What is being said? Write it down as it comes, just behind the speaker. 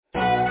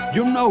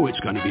You know it's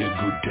going to be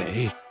a good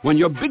day when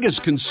your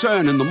biggest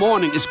concern in the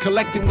morning is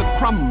collecting the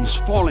crumbs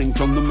falling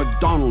from the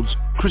McDonald's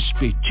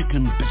crispy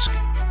chicken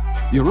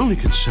biscuit. Your only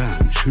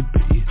concern should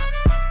be,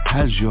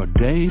 has your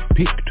day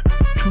peaked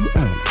too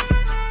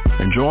early?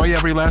 Enjoy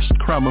every last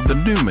crumb of the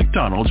new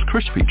McDonald's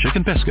crispy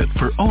chicken biscuit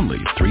for only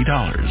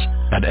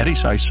 $3. Add any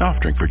size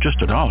soft drink for just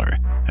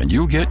 $1, and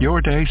you'll get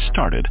your day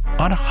started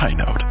on a high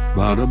note.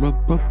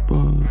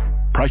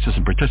 Ba-da-ba-ba-ba. Prices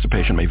and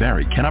participation may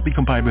vary. Cannot be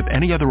combined with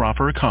any other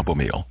offer or combo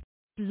meal.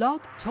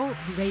 Blog Talk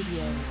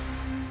Radio.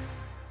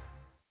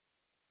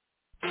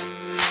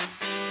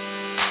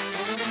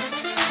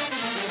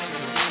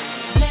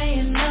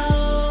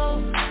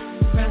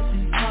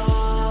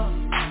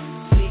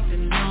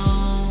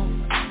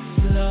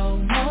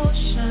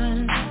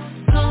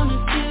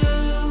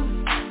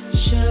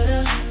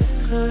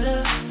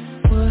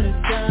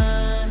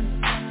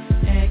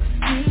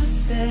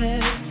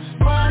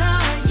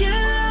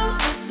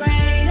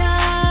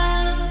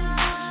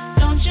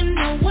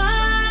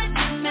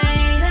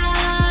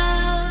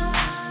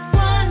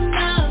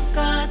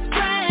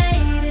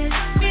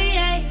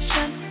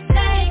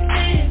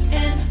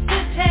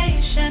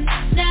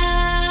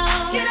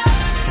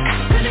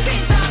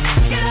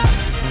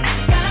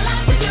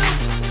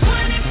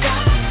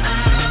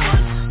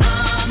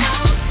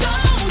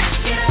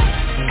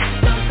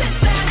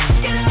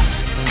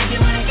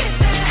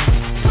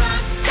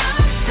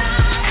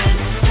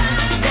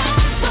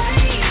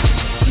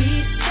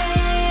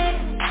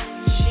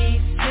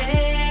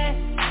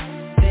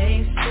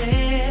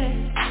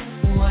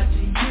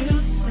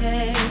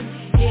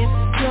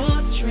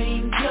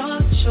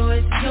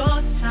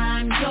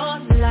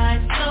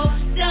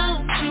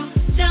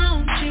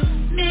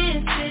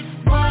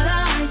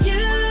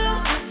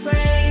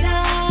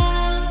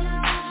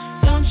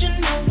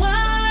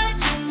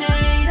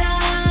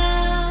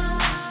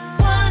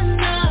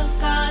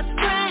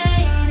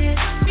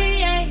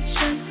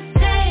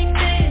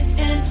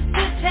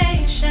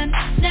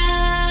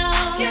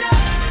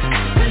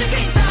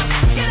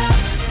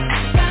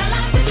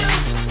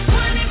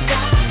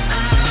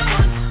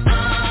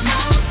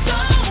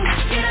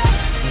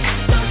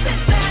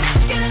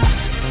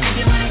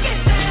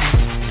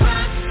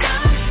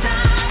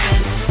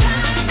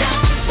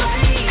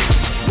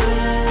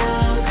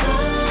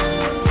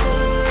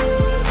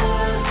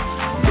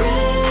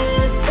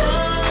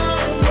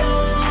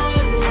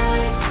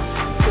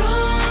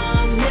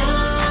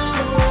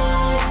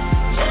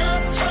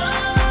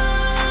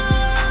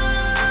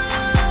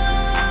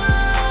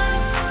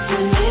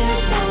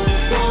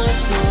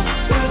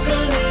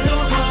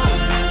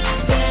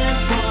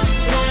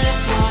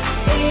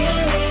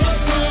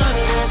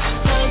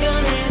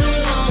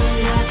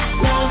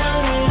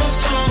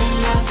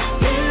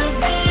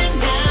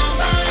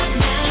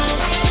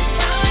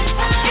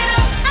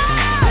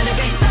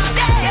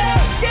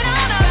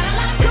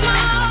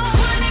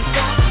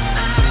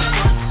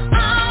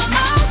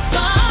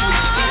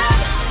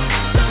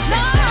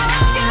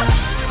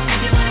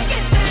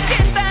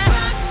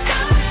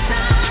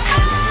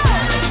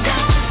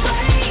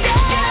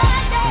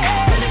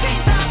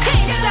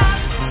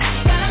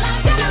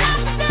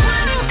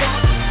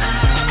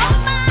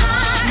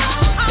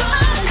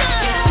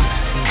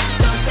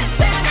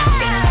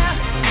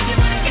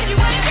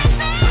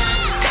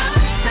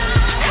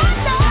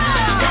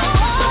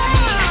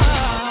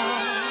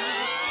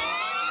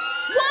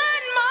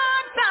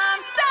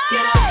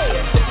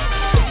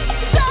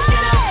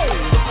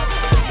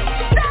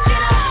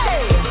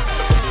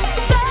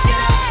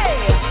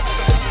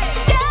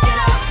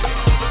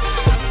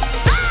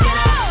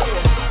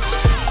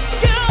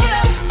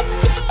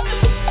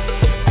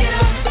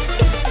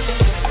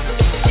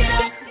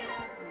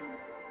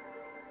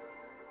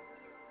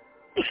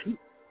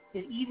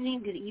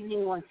 Good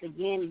evening once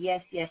again.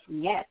 Yes.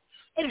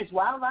 It is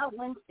Wild Wild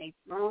Wednesday,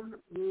 Throne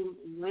Room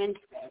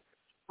Wednesday.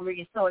 And we're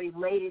just so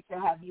elated to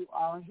have you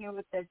all here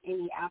with us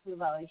in the Apple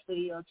Valley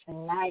studio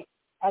tonight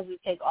as we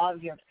take all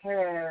of your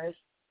prayers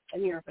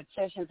and your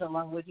petitions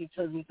along with you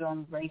to the throne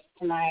of grace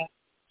tonight.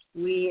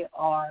 We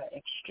are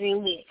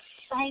extremely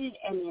excited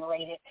and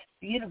elated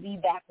for you to be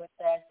back with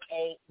us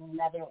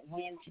another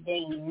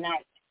Wednesday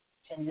night.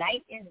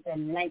 Tonight is the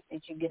night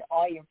that you get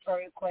all your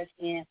prayer requests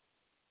in,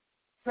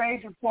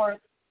 praise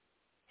reports,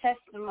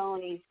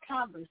 testimonies,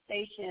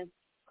 conversations,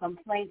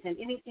 complaints, and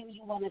anything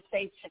you want to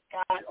say to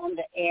God on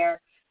the air.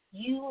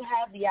 You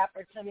have the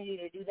opportunity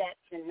to do that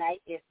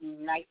tonight. Is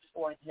night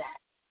for that.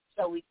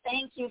 So we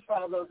thank you for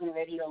all those in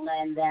Radio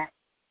Land that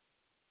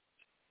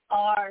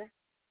are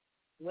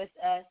with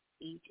us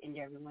each and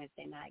every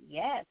Wednesday night.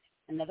 Yes,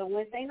 another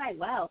Wednesday night.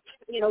 Wow.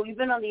 We've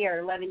been on the air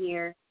 11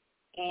 years,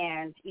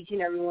 and each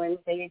and every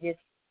Wednesday it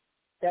just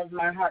does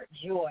my heart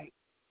joy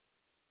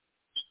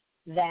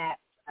that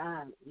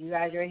you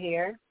guys are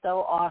here.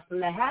 So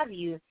awesome to have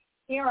you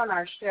here on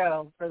our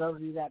show for those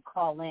of you that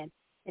call in.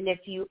 And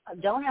if you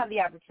don't have the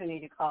opportunity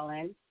to call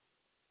in,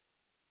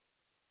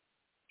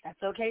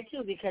 that's okay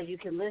too, because you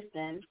can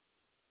listen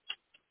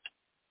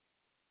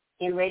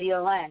in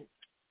Radio Land.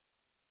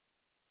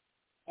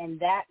 And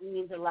that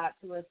means a lot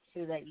to us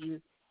too, that you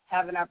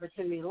have an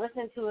opportunity to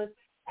listen to us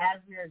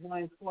as we are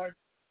going forth.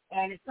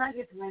 And it's not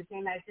just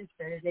Wednesday nights and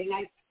Thursday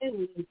nights,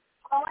 too. We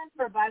call in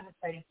for Bible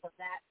study, so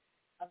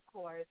that, of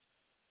course,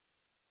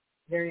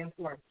 very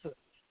important, too.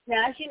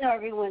 Now, as you know,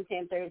 every Wednesday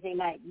and Thursday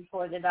night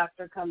before the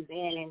doctor comes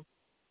in and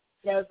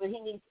knows what he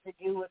needs to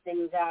do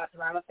within God's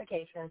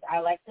ramifications, I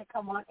like to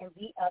come on and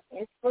be of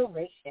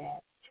inspiration,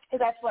 because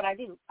that's what I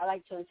do. I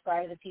like to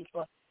inspire the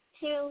people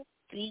to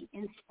be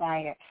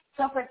inspired.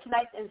 So for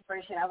tonight's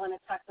inspiration, I want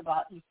to talk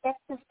about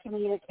effective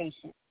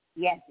communication,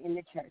 yes, in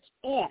the church.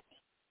 And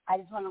I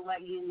just want to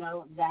let you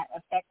know that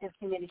effective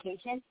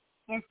communication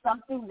is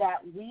something that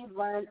we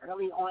learn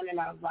early on in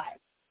our lives.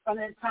 From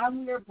the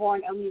time we are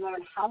born and we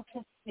learn how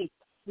to speak,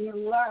 we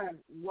learn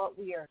what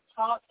we are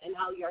taught and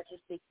how you are to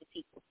speak to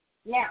people.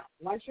 Now,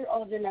 once you're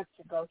old enough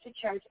to go to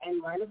church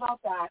and learn about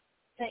God,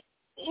 to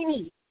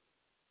any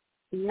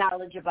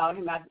knowledge about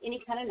him, have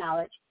any kind of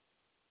knowledge,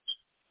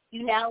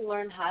 you now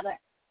learn how to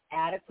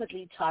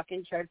adequately talk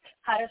in church,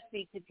 how to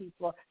speak to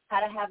people, how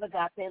to have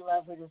agape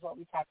love, which is what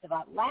we talked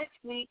about last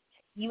week.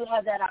 You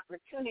have that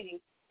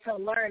opportunity to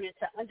learn and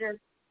to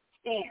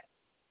understand.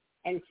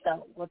 And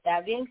so, with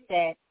that being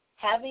said,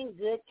 having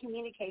good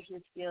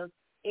communication skills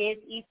is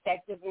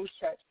effective in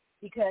church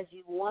because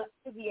you want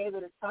to be able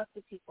to talk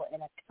to people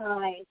in a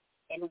kind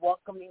and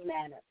welcoming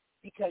manner,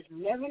 because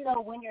you never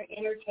know when you're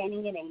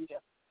entertaining an angel.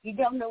 You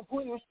don't know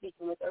who you're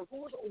speaking with or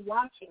who's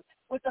watching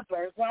with a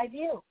bird's eye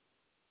view.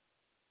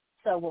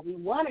 So what we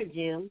want to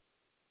do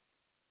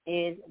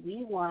is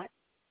we want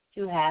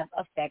to have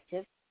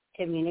effective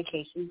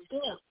communication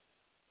skills.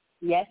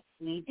 Yes,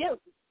 we do.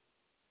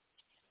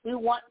 We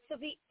want to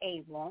be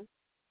able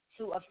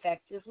to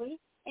effectively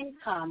and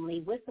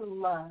calmly, with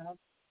love,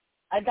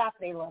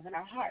 agape love in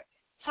our heart,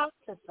 talk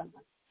to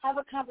someone, have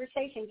a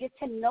conversation, get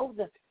to know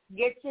them,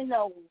 get to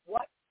know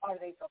what are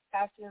they so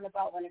passionate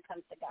about when it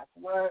comes to God's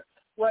word,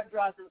 what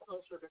draws them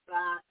closer to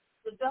God,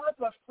 develop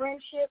a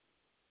friendship,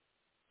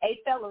 a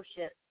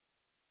fellowship,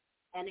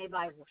 and a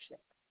Bibleship.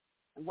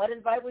 And what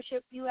is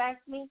Bibleship, you ask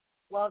me?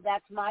 Well,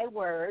 that's my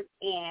word,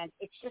 and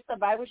it's just a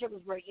Bibleship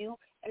is where you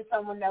and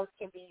someone else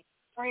can be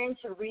friends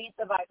to read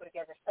the Bible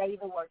together, study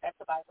the word. That's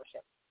a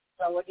Bibleship.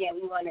 So, again,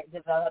 we want to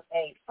develop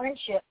a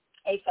friendship,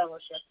 a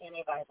fellowship, and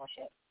a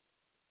Bibleship.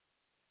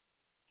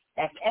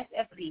 That's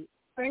FFB,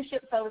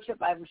 Friendship, Fellowship,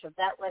 Bibleship.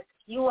 That way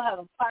you will have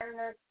a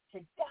partner to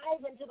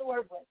dive into the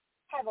word with,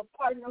 have a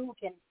partner who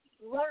can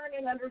learn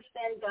and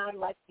understand God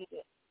like you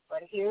do.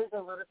 But here's a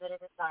little bit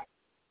of advice.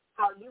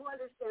 How you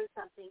understand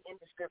something in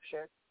the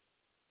scripture,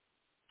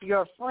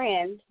 your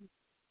friend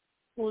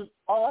who's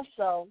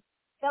also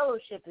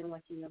fellowshipping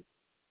with you,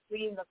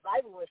 reading the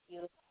Bible with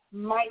you,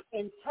 might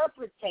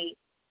interpretate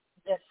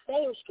the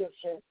same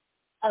scripture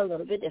a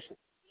little bit different.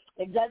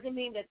 It doesn't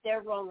mean that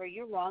they're wrong or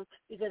you're wrong,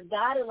 because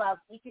God allows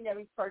each and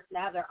every person to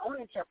have their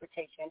own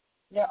interpretation,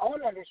 their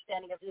own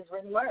understanding of his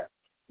written word.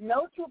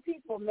 No two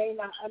people may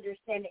not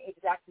understand it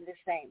exactly the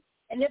same.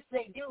 And if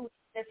they do,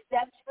 the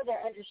steps for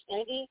their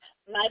understanding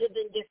might have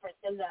been different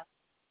than the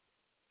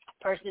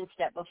person's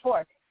step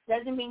before.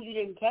 Doesn't mean you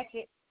didn't catch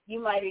it.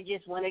 You might have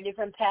just went a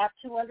different path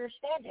to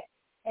understand it.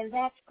 And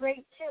that's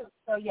great, too.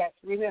 So, yes,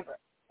 remember,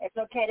 it's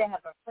okay to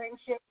have a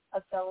friendship,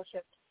 a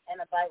fellowship,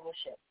 and a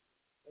Bibleship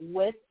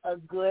with a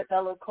good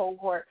fellow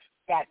cohort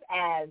that's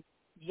as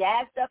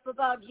jazzed up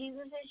about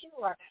Jesus as you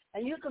are.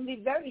 And you can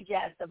be very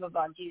jazzed up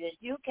about Jesus.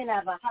 You can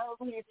have a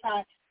hallelujah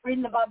time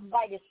reading the Bible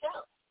by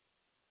yourself.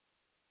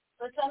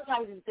 But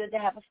sometimes it's good to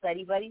have a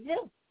study buddy,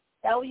 too.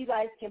 That way you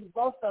guys can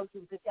both go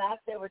through, because God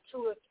said where 2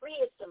 or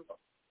 3 assembled.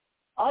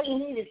 All you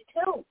need is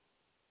 2.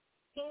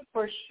 He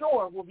for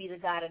sure will be the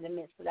God in the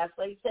midst. So that's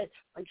what he said.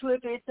 When 2 or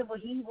 3 assemble,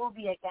 he will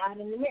be a God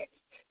in the midst.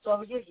 So it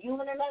was just you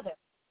and another.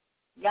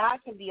 God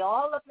can be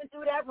all up and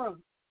through that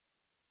room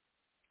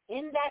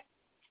in that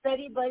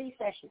study buddy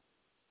session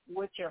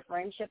with your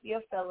friendship,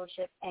 your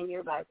fellowship, and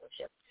your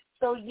Bibleship.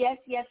 So yes,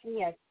 yes, and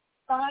yes.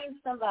 Find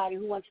somebody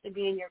who wants to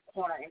be in your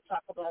corner and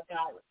talk about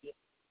God with you.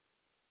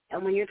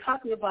 And when you're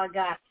talking about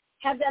God,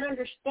 have that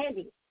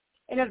understanding.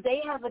 And if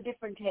they have a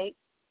different take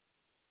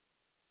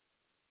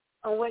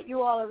on what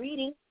you all are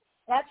reading,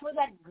 that's where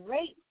that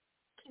great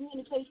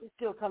communication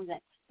skill comes in,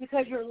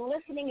 because you're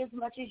listening as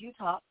much as you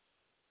talk.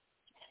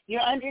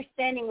 You're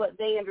understanding what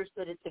they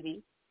understood it to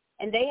be,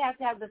 and they have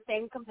to have the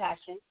same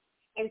compassion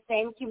and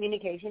same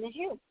communication as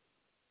you.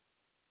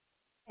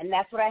 And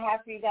that's what I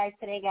have for you guys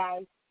today,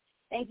 guys.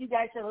 Thank you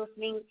guys for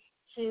listening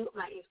to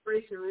my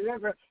inspiration.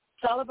 Remember,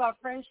 it's all about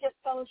friendship,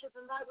 fellowship,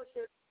 and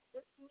Bibleship.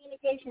 This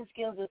communication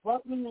skills is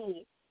what we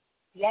need.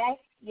 Yes,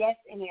 yes,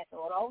 and yes. It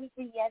will always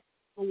be yes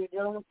when you're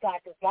dealing with God,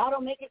 because God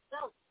will make it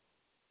so.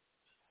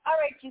 All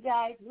right, you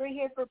guys, we're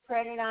here for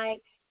prayer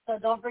tonight, so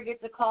don't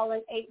forget to call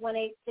in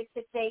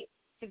 818-668-5428.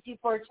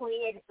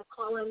 It's the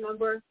call-in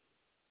number.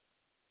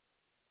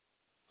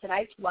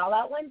 Tonight's Wild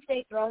Out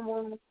Wednesday, Throne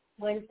Room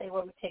Wednesday,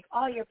 where we take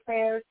all your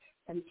prayers,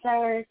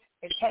 concerns,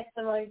 your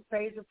testimonies,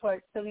 praise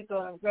reports, so we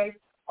go in grace.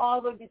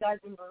 All of you guys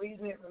in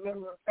bereavement,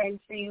 remember, we're praying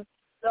for you.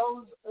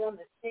 Those on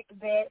the sick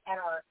bed at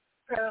our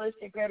prayer list,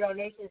 great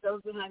donations,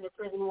 those behind the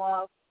prison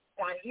walls,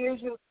 God hears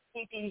you.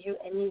 He sees you,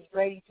 and he's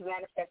ready to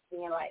manifest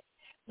in your life.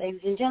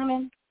 Ladies and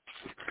gentlemen,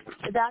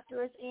 the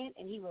doctor is in,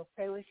 and he will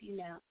pray with you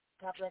now.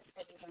 God bless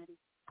everybody.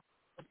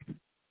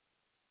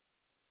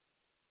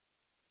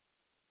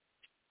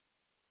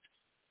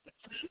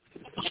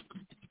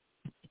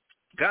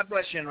 God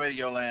bless you in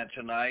Radio Land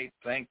tonight.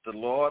 Thank the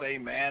Lord,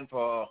 amen,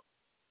 for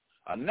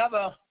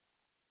another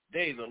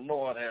day the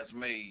Lord has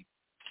made.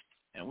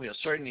 And we are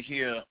certainly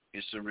here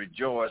is to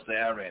rejoice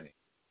therein.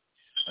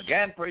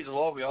 Again, praise the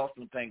Lord. We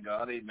often thank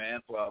God,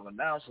 amen, for our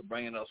announcer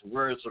bringing us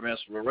words of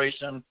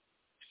inspiration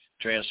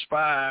to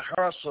inspire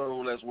her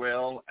soul as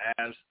well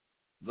as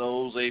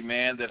those,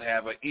 amen, that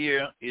have an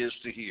ear is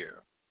to hear.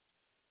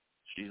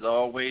 She's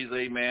always,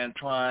 amen,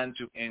 trying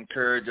to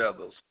encourage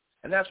others.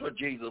 And that's what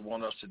Jesus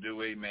wants us to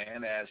do,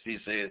 amen, as he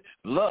said,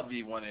 love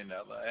ye one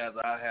another as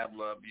I have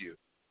loved you.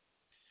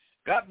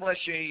 God bless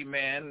you,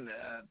 amen.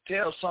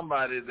 Tell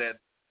somebody that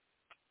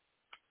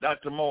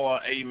Dr.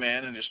 Moore,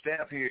 amen, and the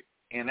staff here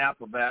in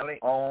Apple Valley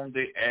on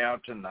the air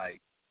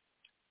tonight.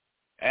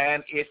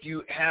 And if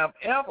you have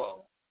ever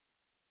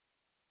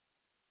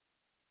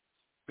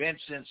been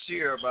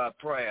sincere about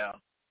prayer,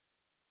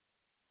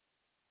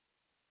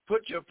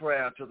 put your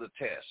prayer to the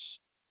test.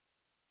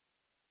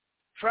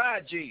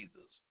 Try Jesus.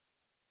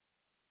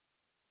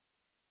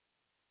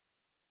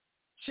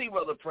 See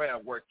whether prayer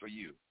worked for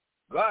you.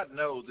 God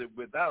knows that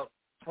without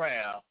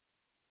prayer,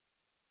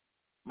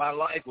 my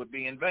life would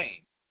be in vain.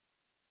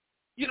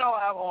 You know,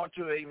 I want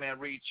to, amen,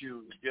 read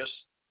you just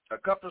a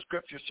couple of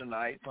scriptures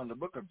tonight from the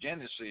book of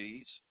Genesis,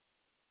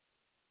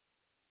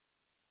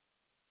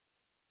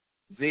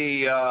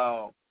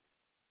 the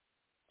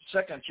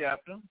second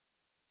chapter,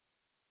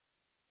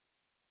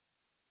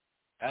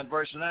 and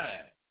verse 9.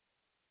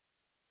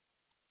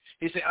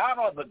 He said, out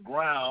of the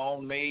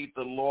ground made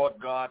the Lord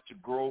God to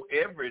grow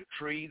every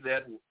tree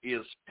that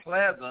is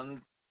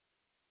pleasant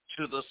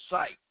to the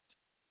sight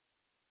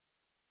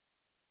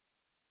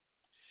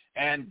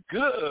and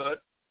good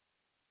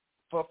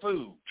for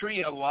food.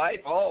 Tree of life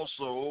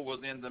also was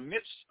in the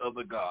midst of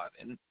the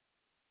garden,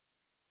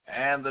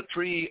 and the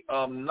tree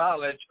of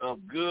knowledge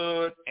of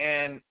good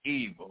and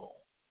evil.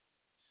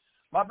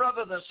 My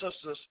brothers and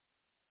sisters,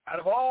 out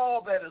of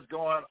all that is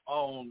going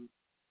on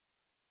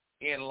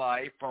in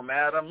life from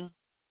Adam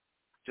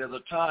to the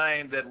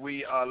time that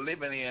we are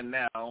living in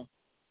now,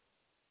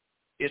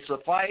 it's a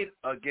fight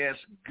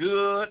against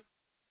good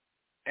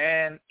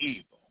and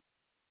evil.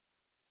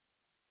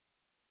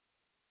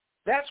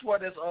 That's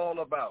what it's all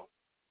about.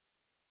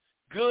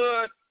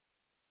 Good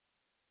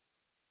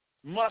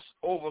must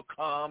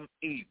overcome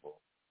evil.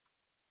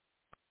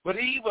 But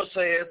evil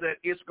says that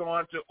it's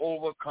going to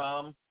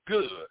overcome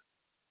good.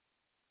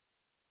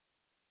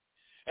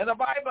 And the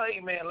Bible,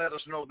 amen, let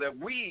us know that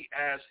we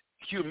as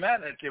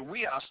humanity,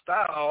 we are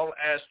styled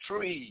as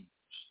trees.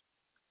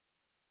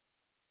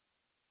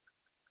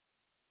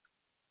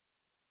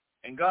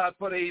 And God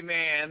put,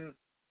 amen,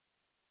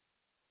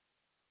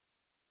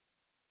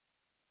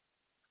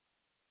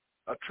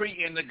 a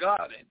tree in the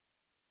garden,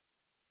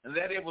 and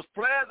that it was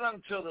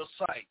pleasant to the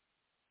sight.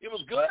 It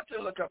was good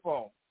to look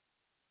upon.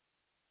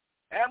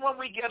 And when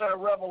we get a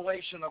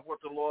revelation of what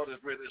the Lord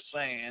is really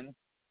saying,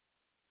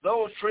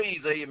 those trees,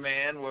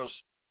 amen, was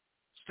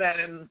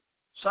standing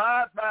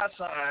side by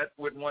side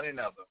with one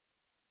another.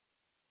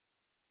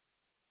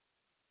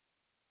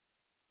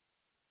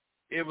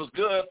 It was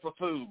good for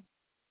food.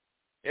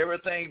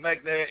 Everything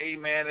back there,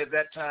 amen, at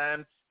that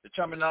time, the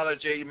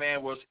terminology,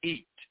 amen, was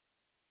eat.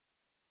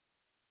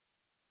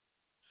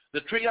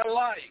 The tree of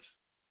life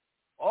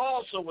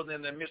also was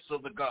in the midst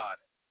of the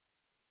garden.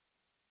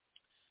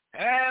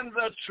 And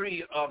the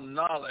tree of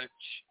knowledge.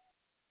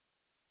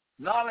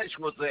 Knowledge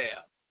was there.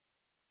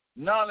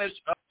 Knowledge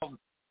of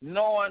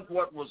knowing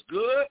what was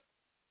good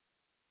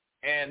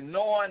and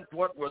knowing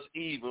what was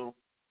evil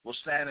was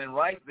standing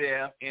right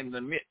there in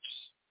the midst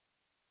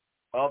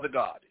of the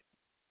garden.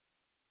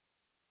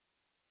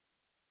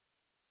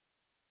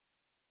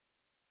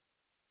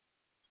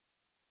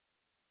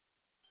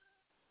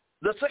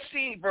 The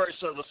 16th verse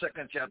of the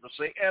second chapter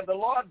say, and the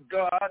Lord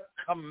God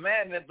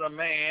commanded the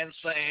man,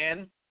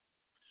 saying,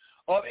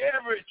 of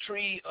every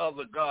tree of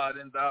the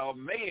garden thou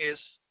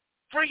mayest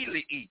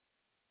freely eat.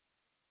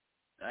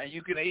 Now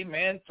you can,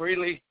 amen,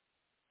 freely,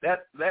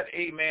 that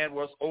amen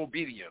was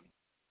obedient.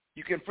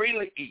 You can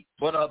freely eat,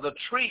 but of the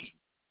tree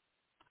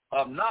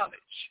of knowledge.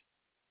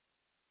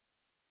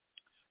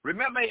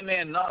 Remember,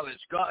 amen, knowledge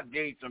God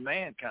gave to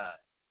mankind.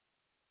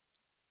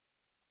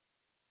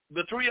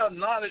 The tree of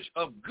knowledge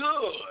of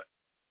good.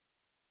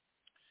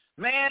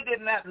 Man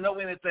did not know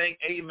anything,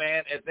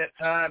 amen, at that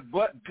time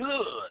but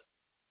good.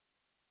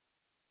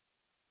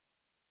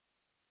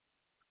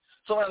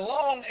 So as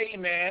long,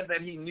 amen,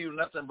 that he knew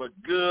nothing but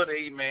good,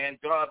 amen,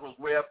 God was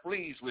well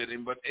pleased with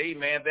him. But,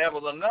 amen, there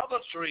was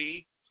another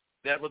tree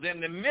that was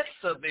in the midst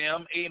of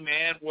them,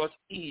 amen, was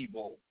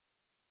evil.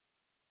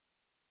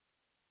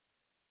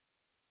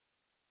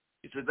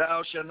 He said,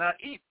 thou shalt not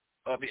eat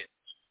of it.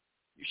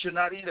 You should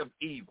not eat of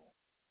evil.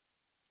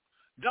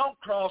 Don't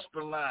cross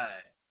the line.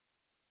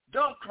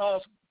 Don't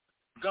cross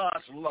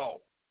God's law.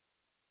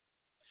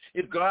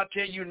 If God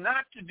tell you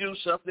not to do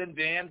something,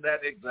 then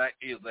that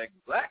is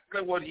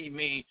exactly what he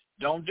means.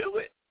 Don't do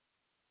it.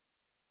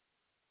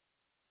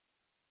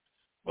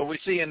 But we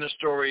see in the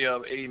story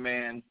of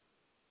Amen,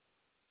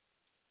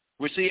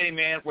 we see,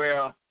 amen,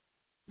 where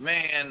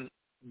man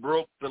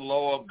broke the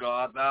law of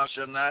God. Thou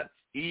shalt not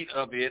eat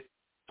of it.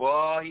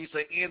 For he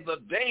said, in the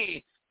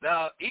day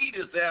thou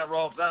eatest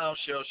thereof, thou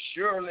shalt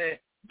surely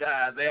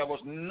die. There was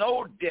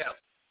no death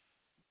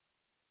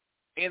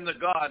in the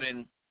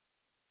garden.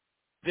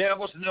 There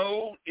was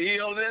no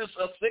illness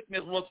or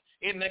sickness was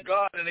in the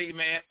garden,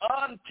 amen,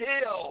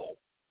 until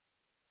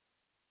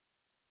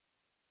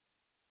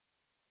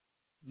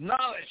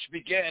knowledge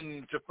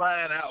began to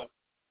find out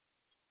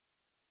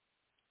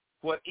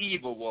what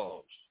evil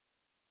was.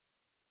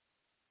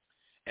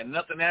 And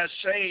nothing has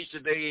changed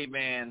today,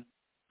 amen.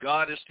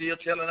 God is still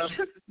telling us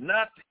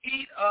not to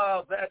eat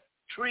of that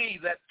tree,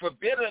 that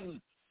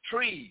forbidden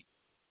tree,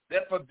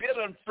 that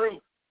forbidden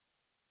fruit.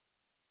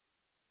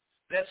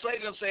 That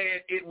Satan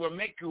said it will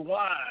make you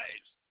wise.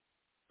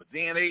 But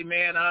then,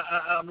 amen,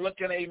 I'm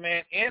looking,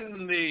 amen,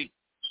 in the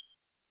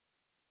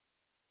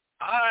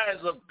eyes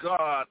of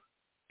God,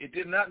 it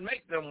did not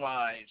make them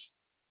wise.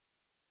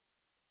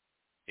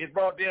 It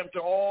brought them to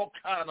all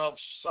kind of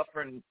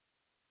suffering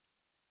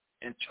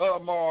and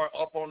turmoil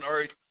up on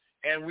earth,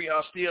 and we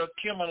are still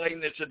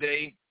accumulating it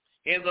today.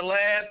 In the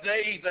last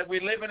days that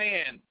we're living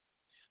in,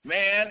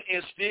 man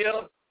is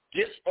still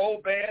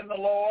disobeying the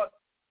Lord.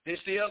 They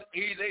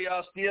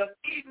are still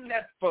eating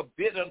that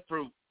forbidden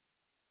fruit.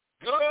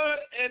 Good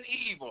and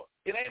evil.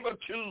 It ain't but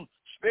two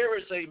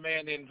spirits,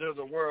 amen, into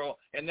the world,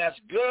 and that's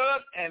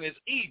good and it's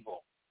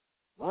evil.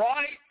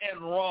 Right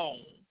and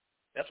wrong.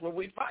 That's what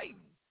we're fighting.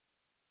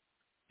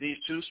 These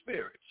two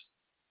spirits.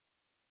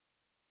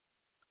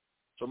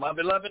 So, my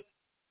beloved,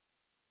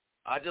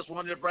 I just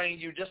wanted to bring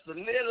you just a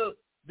little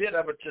bit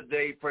of it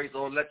today, praise the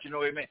Lord, let you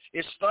know, amen.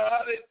 It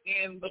started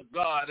in the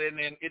garden,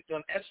 and it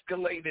done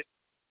escalated,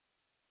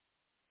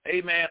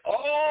 amen,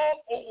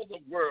 all over the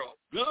world,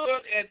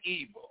 good and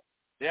evil.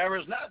 There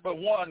is not but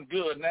one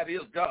good, and that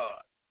is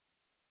God.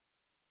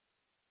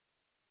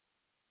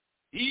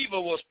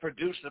 Evil was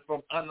produced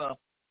from under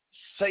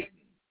Satan.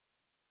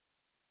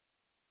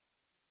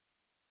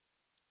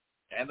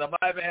 And the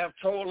Bible have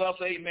told us,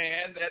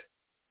 amen, that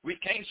we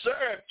can't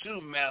serve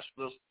two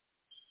masters.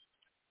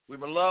 We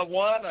will love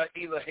one or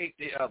either hate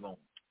the other.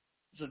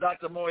 So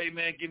Dr. Moore,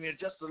 amen, give me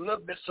just a little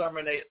bit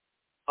sermon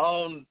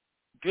on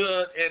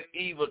good and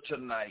evil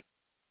tonight.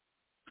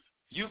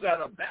 You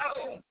got a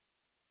battle.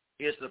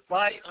 It's to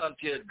fight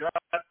until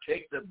God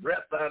take the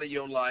breath out of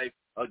your life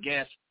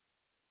against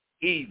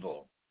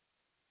evil.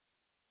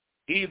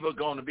 Evil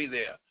going to be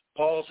there.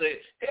 Paul said,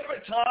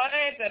 every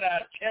time that I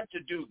attempt to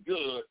do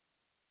good,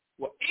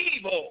 well,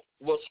 evil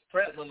was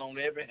present on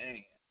every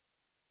hand.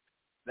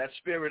 That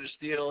spirit is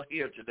still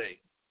here today.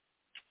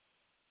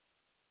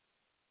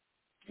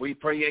 We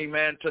pray,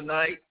 amen,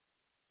 tonight.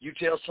 You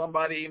tell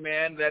somebody,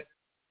 amen, that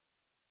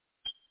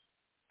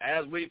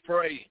as we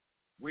pray,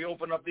 we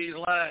open up these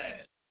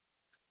lines.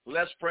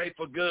 Let's pray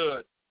for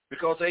good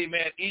because,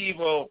 amen,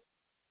 evil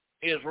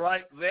is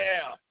right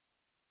there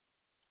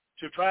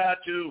to try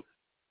to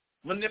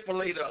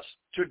manipulate us,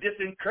 to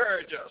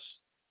disencourage us.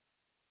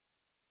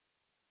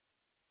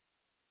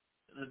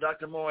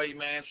 Dr. Moore,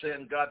 amen,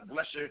 saying, God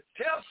bless you.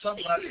 Tell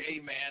somebody,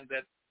 amen,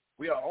 that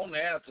we are on the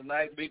air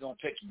tonight. We're going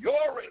to take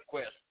your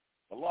request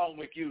along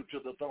with you to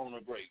the throne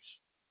of grace.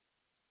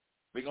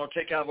 We're going to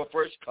take our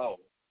first call.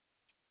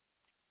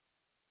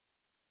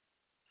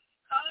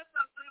 Call us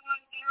from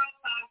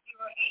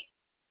 310-508.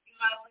 You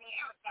might want to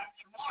hear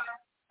Dr. Moore.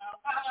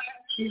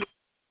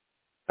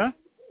 Huh?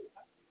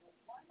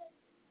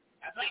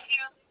 God bless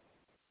you.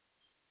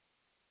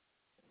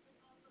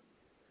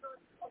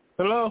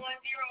 Hello? 310-508.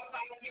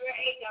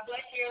 God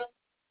bless you.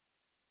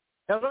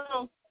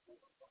 Hello?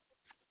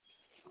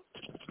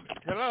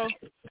 Hello?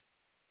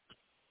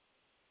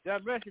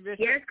 God bless you, Bishop.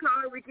 Yes,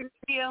 caller, we can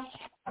see you.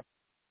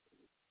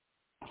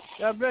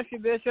 God bless you,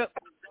 Bishop.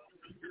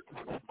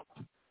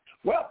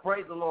 Well,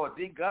 praise the Lord.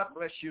 D. God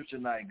bless you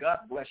tonight. God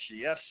bless you.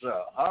 Yes,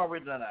 sir. How are we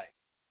tonight?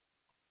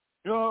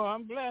 Oh,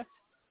 I'm blessed.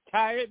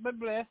 Tired, but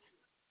blessed.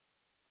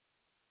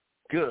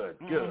 Good,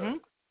 good. Mm-hmm.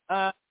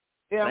 I'm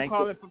Thank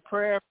calling you. for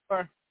prayer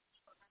for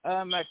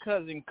my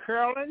cousin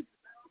Carolyn.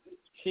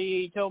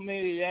 She told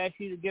me to ask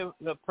you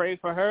to pray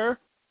for her.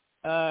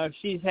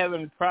 She's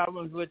having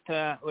problems with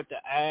the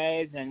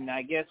eyes and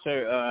I guess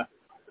her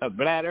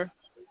bladder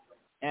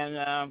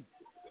and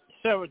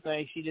several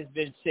things. She just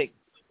been sick.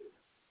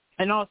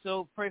 And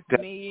also pray for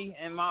me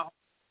and my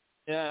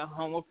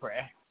home of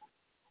prayer.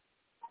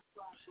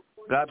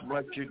 God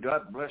bless you.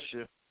 God bless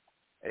you.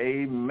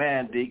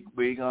 Amen, Deke.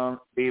 We're going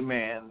to,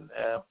 amen.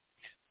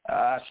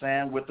 I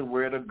stand with the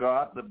word of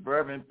God. The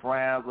fervent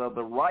prayers of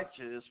the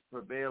righteous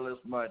prevail as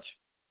much.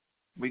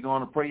 We're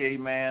going to pray,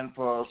 amen,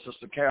 for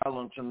Sister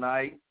Carolyn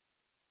tonight.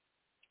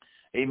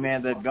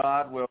 Amen, that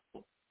God will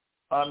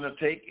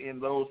undertake in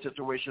those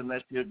situations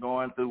that you're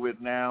going through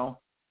it now.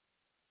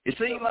 It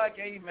seems like,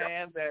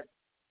 amen, that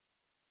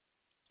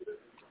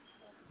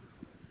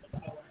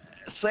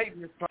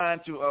Satan is trying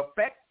to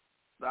affect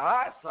the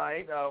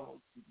eyesight of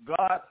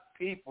God's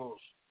peoples.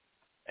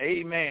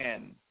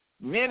 Amen.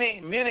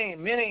 Many,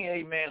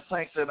 amen,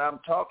 saints that I'm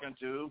talking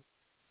to,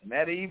 and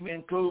that even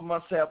includes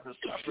myself, is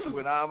suffering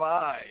with our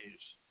eyes.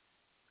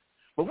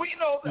 But we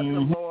know that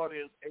the Lord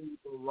is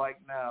able right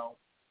now,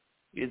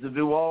 is to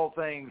do all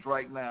things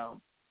right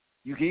now.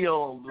 You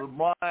heal the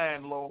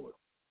blind, Lord.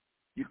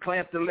 You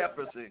cleanse the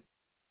leprosy.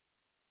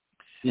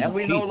 And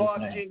we know,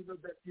 Lord Jesus,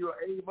 that you're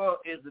able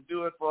is to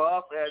do it for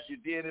us as you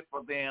did it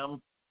for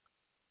them.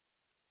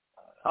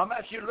 I'm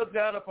asking you to look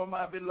down upon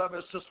my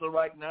beloved sister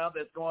right now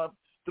that's going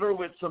through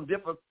with some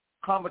different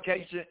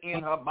complications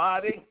in her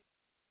body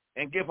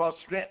and give her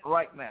strength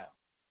right now.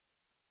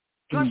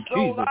 Touch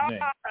those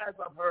eyes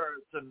of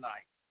hers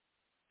tonight.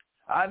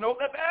 I know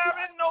that there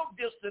is no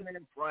distance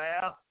in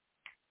prayer.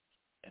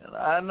 And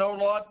I know,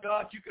 Lord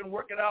God, you can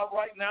work it out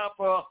right now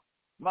for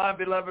my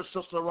beloved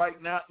sister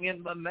right now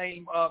in the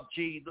name of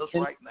Jesus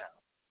right now.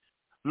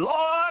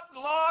 Lord,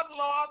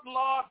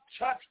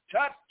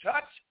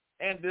 touch,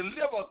 and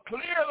deliver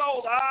clear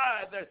those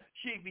eyes that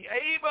she be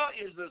able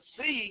is to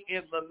see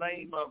in the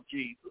name of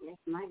Jesus.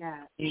 My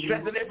God.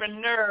 Strengthen every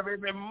nerve,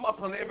 every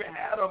muscle, every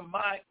atom,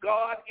 my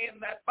God, in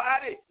that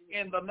body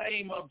in the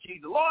name of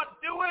Jesus. Lord,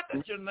 do it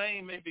that your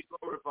name may be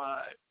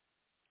glorified.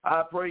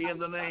 I pray in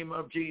the name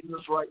of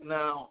Jesus right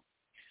now.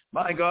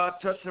 My God,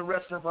 touch the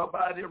rest of her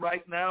body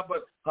right now,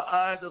 but her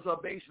eyes are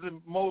basically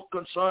most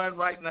concerned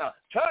right now.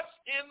 Touch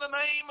in the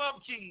name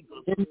of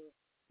Jesus.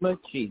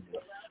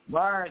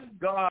 My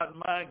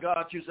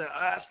God, you say,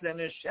 ask and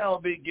it shall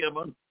be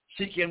given.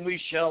 Seek and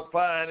we shall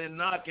find, and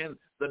knock and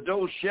the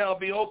door shall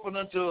be open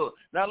unto us.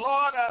 Now,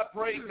 Lord, I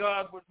pray,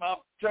 God, with my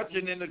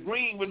touching and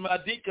agreeing with my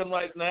deacon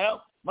right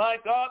now, my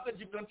God, that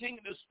you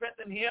continue to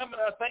strengthen him,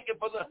 and I thank you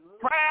for the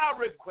prayer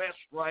request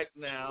right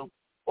now.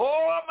 Oh,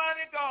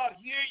 Almighty God,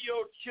 hear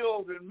your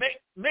children.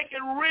 Make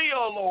it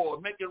real,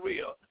 Lord. Make it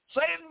real.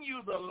 Satan,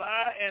 you the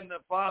lie and the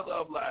father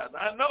of lies.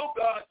 I know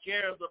God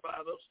cares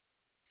about us.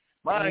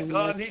 My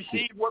God, he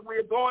sees what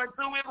we're going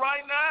through it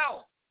right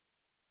now.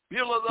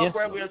 Build us up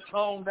where we are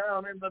toned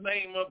down in the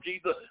name of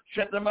Jesus.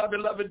 Strengthen my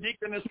beloved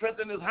deacon and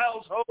strengthen his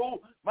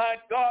household. My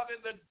God,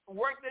 in the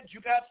work that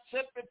you got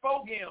set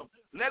before him,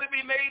 let it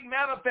be made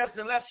manifest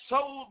and let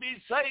souls be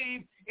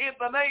saved in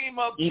the name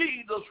of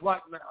Jesus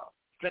right now.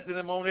 Strengthen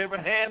him on every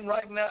hand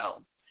right now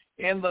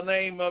in the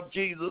name of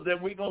Jesus.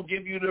 And we're going to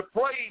give you the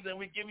praise and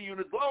we're giving you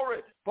the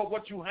glory for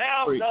what you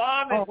have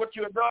done and what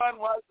you have done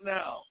right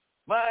now.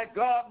 My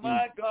God,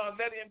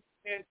 let him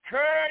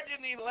encourage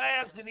in these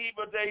last and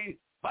evil days.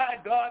 My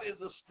God, is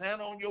to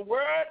stand on your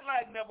word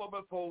like never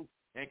before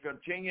and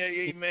continue,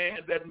 amen,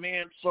 that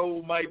man's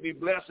soul might be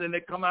blessed and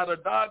they come out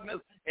of darkness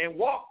and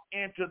walk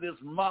into this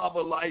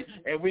marvel light.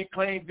 And we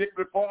claim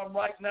victory for him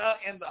right now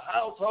in the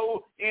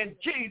household in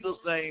Jesus'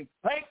 name.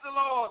 Thank the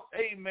Lord,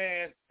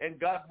 amen, and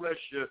God bless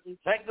you.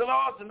 Thank the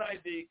Lord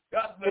tonight, D.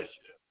 God bless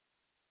you.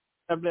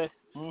 God bless.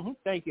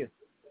 Thank you.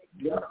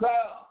 Yes, sir.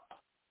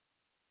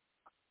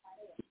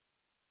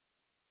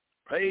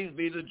 Praise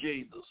be to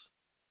Jesus.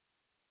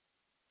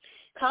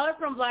 Caller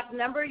from block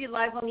number, you're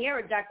live on the air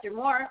with Dr.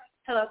 Moore.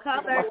 Hello,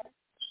 caller.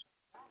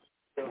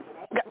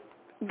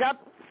 God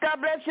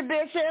bless you,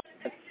 Bishop.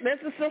 This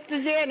is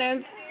Sister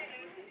Jennings.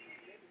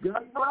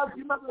 God bless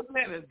you, Mother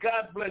Jennings.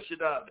 God bless you,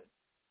 darling.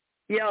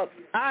 Yep.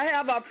 I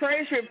have a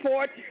praise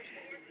report,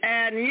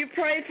 and you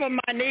prayed for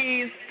my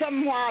knees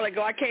some while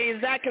ago. I can't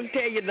exactly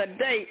tell you the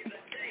date,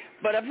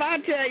 but if I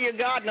tell you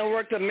God done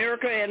worked a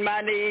miracle in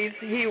my knees,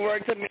 he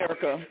worked a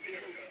miracle.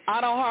 I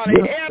don't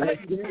hardly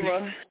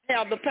ever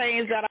have the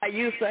pains that I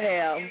used to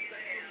have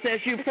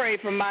since you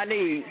prayed for my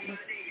knees.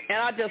 And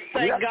I just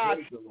thank God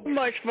so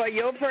much for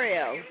your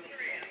prayers.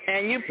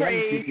 And you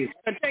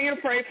continue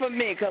to pray for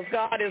me because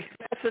God is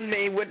blessing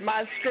me with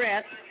my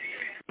strength.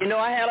 You know,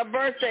 I had a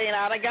birthday and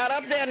I got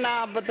up there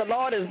now, but the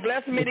Lord is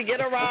blessing me to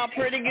get around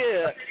pretty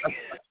good.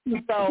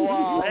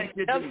 So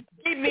just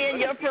keep me in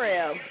your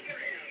prayers.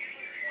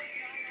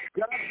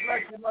 God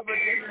bless you, Mother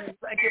Jennings.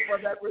 Thank you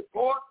for that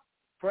report.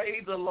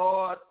 Praise the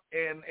Lord,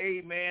 and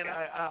amen.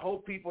 I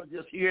hope people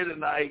just hear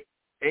tonight,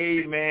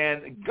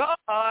 amen.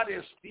 God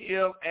is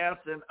still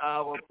answering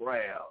our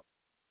prayers.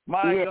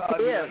 My God,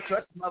 he done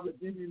touched Mother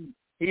Jennings.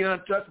 He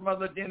done touched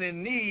Mother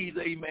Jennings' knees,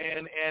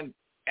 amen.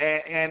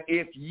 And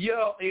if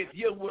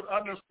you would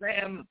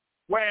understand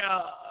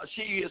where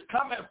she is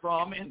coming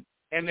from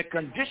and the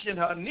condition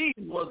her knees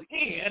was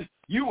in,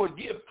 you would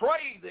give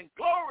praise and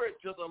glory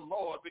to the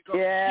Lord. Because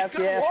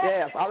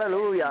yes,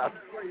 hallelujah.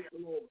 Praise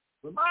the Lord.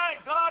 But my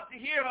God, to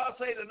hear her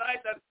say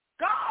tonight that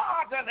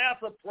God can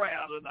answer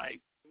prayer tonight.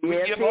 We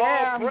give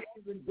all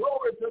praise and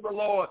glory to the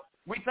Lord.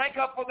 We thank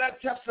her for that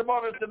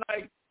testimony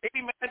tonight.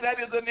 Amen. That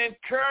is an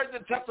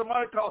encouraging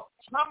testimony because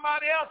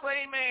somebody else,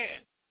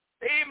 amen,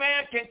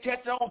 can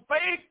catch on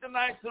faith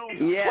tonight through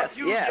what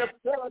you just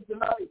said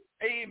tonight.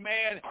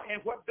 Amen.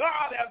 And what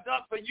God has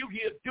done for you,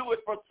 he'll do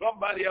it for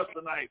somebody else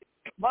tonight.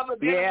 Mother,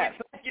 we thank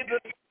you.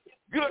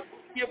 Good,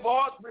 your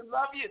boys, we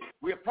love you.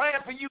 We're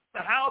praying for you in the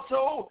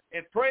household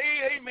and pray,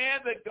 amen,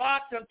 that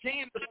God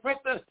continue to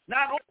strengthen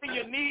not only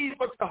your knees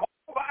but your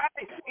whole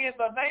tonight in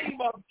the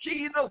name of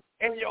Jesus.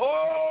 And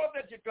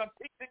that you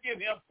continue to give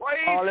him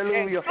praise.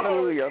 Hallelujah,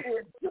 hallelujah.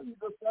 In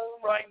Jesus'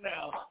 name right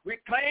now.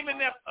 We're claiming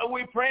that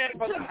we're praying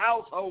for the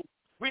household.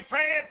 We're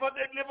praying for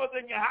deliverance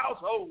in your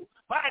household.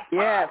 My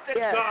God,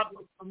 God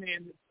will come in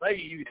and save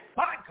you.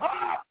 My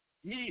God,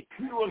 he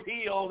will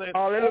heal. And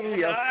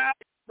hallelujah.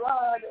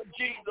 Blood of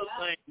Jesus'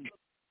 name.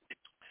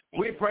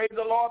 We praise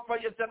the Lord for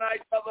you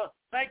tonight, brother.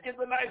 Thank you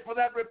tonight for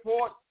that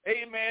report.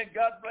 Amen.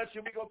 God bless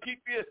you. We're going to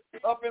keep you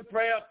up in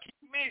prayer.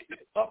 Keep me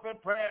up in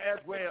prayer as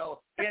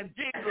well. In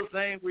Jesus'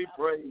 name we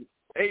pray.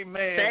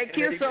 Amen. Thank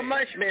you so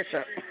much,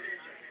 Bishop.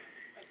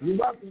 You're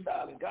welcome,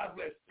 darling. God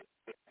bless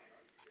you.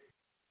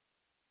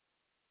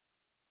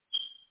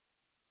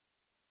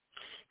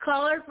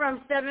 Caller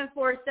from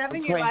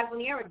 747, you're live on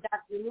the air with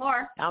Dr.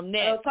 Moore. I'm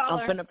next.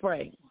 I'm finna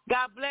pray.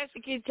 God bless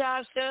you,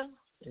 Ketasha.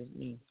 It's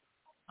me.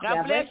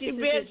 God bless you,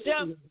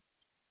 Bishop.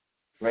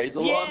 Praise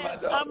the Lord, my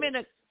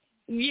daughter.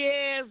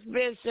 Yes,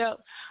 Bishop.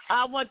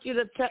 I want you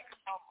to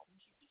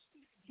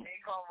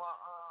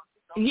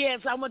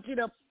yes, I want you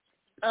to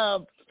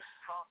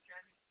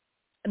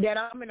that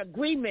I'm in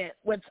agreement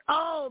with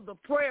all the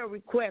prayer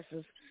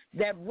requests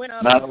that went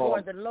up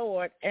before the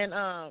Lord, and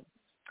I'm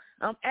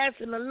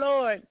asking the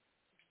Lord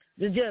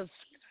to just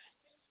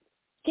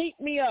keep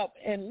me up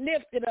and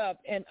lift it up,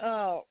 and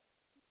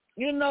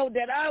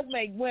that I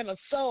may win a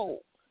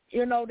soul.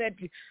 That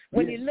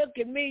when you look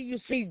at me, you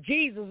see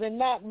Jesus and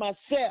not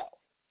myself.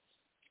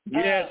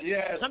 Yes.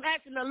 I'm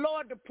asking the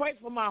Lord to pray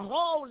for my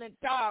whole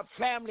entire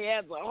family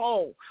as a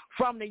whole,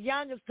 from the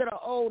youngest to the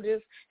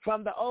oldest,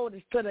 from the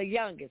oldest to the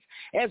youngest,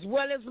 as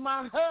well as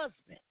my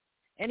husband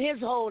and his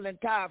whole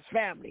entire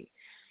family.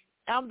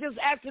 I'm just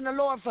asking the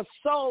Lord for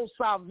soul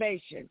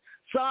salvation.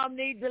 Some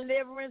need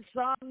deliverance,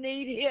 some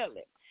need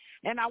healing.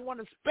 And I want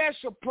a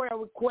special prayer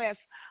request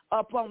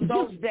upon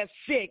those that's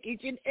sick,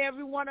 each and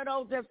every one of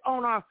those that's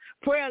on our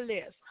prayer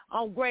list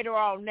on Greater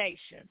All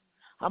Nation,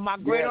 on my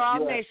Greater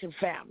All Nation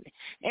family,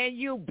 and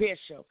you,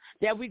 Bishop,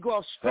 that we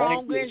grow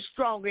stronger and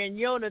stronger in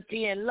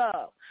unity and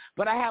love.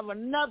 But I have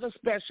another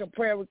special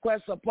prayer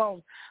request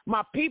upon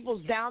my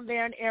peoples down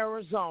there in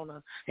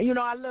Arizona. And,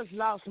 I just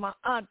lost my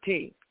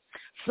auntie.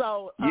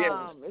 So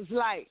it's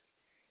like,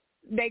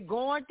 they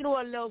going through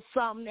a little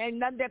something, and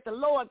nothing that the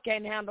Lord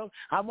can't handle.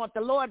 I want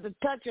the Lord to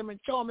touch them and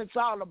show them it's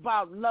all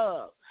about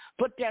love.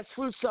 Put that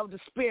fruits of the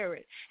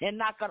Spirit and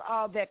knock out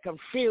all that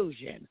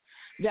confusion.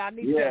 I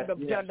need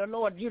the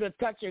Lord, you to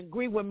touch and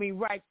agree with me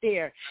right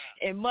there.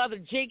 And Mother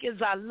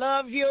Jenkins, I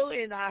love you,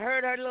 and I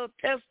heard her little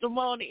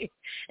testimony,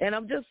 and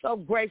I'm just so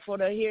grateful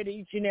to hear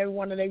each and every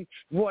one of their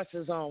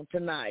voices on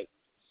tonight.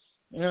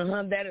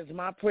 That is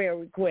my prayer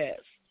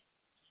request.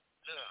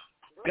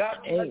 God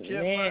bless you,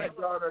 my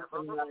daughter,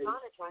 tonight.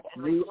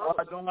 We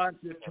are going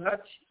to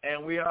touch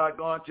and we are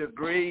going to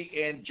agree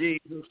in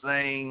Jesus'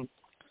 name.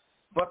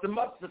 But the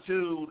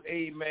multitude,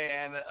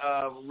 amen,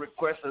 of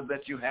requests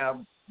that you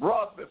have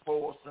brought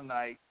before us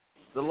tonight,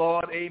 the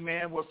Lord,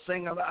 amen, will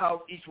single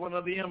out each one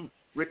of them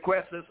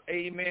requests,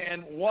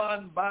 amen,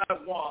 one by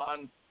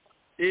one.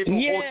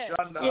 Yes.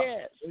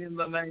 In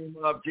the name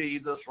of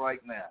Jesus right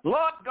now.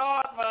 Lord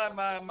God,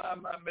 my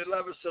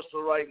beloved sister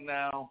right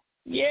now,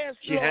 yes,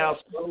 she has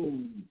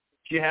souls.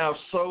 She has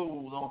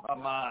souls on her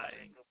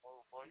mind.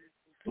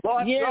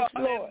 Lord yes,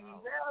 God, Lord.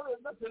 there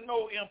is nothing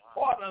more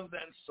important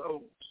than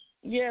souls.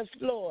 Yes,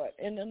 Lord.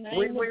 In the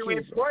name of we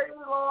Jesus. pray,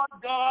 Lord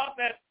God,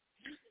 that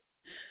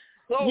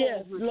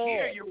souls will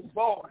hear your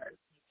voice.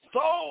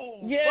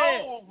 Souls will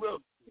hear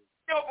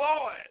your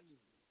voice.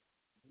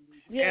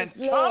 Yes,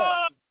 and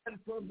Lord. turn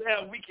from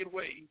their wicked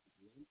ways.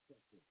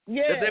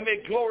 Yes. That they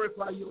may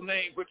glorify your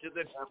name, which is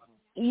in heaven.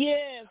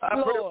 Yes, I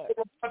Lord.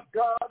 pray, Lord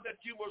God, that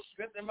you will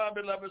strengthen my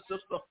beloved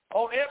sister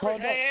on every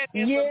hand.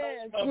 In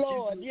yes, the name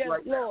Lord. of Jesus yes,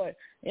 right Lord.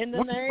 Now. In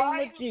the name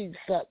of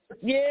Jesus.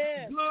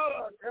 Yes.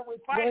 Good, and we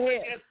fight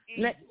against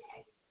evil.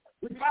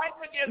 We fight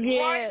against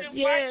right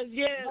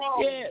and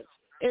wrong. Yes.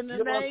 In the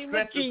name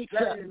of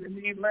Jesus. In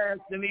these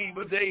last and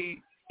evil days,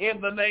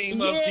 in the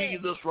name of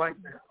Jesus right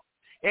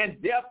now.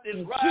 And death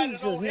is riding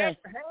on every hand,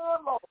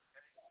 Lord.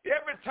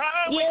 Every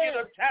time we get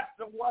attached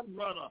to one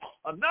runner,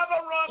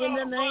 another runner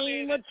in the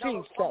name of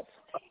Jesus.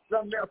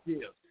 Something else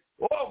is.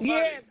 Oh,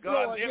 my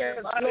God,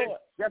 everybody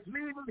that's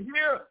leaving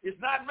here is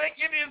not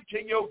making it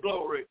to your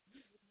glory.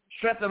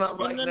 Strengthen us right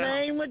now. In the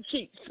name of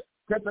Jesus.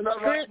 Strengthen us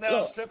right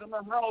now. Strengthen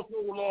the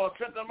household, Lord.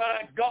 Strengthen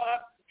my God.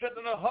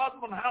 Strengthen the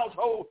husband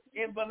household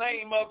in the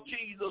name of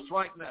Jesus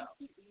right now.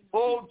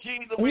 Oh,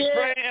 Jesus, we're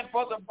praying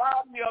for the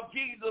body of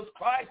Jesus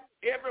Christ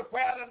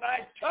everywhere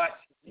tonight. Touch,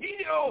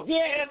 heal,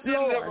 and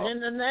deliver. Lord,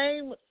 in the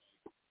name.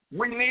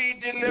 We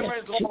need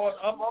deliverance, Lord,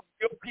 among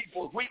your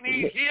people. We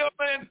need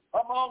healing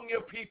among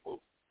your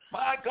people.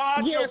 My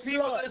God, your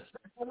people is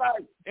sick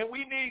tonight, and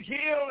we need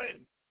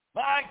healing.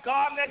 My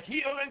God, let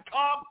healing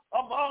come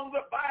among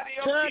the body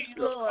of Jesus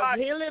Lord,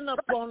 Christ. Healing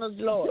upon us,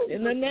 Lord,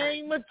 in the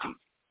name of Jesus.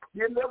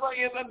 Deliver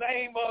in the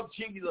name of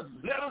Jesus.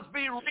 Let us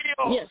be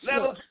real. Yes,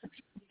 Let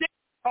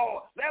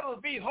us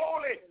be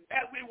holy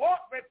as we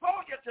walk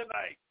before you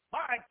tonight.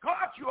 My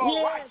God, you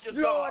are righteous,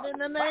 Lord, God. in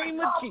the name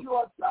of Jesus. You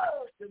are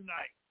good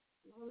tonight.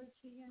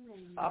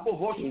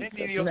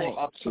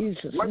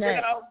 Jesus' Work name.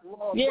 it out,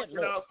 Lord. Yes, Work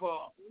it out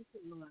for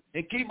them.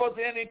 And keep us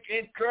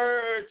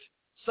encouraged.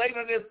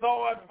 Satan is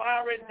throwing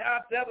fiery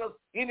darts at us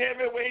in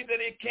every way that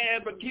he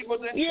can, but keep us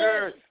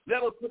encouraged.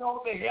 Let us put on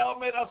the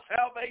helmet of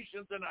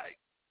salvation tonight.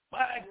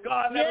 My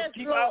God, let us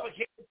keep our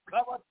heads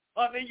covered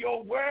under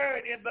your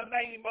word in the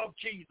name of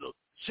Jesus.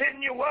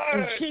 Send your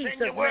word. Send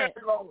your word,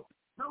 Lord.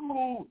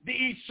 Through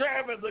these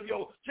servants of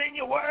yours. Send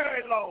your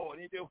word, Lord.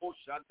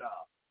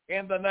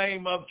 In the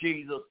name of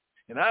Jesus.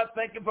 And I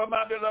thank you for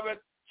my beloved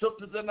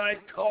sister tonight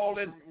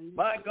calling.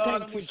 My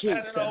God, and we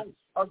standing on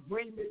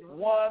agreement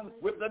one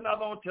with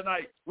another on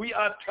tonight. We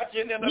are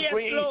touching and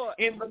agreeing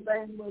in the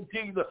name of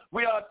Jesus.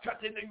 We are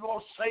touching and you're going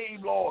to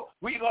save, Lord.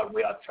 We are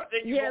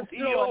touching you going to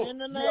heal. Lord, in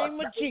the name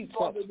of Jesus.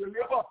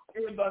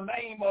 In the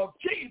name of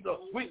Jesus.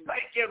 We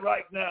thank you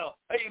right now.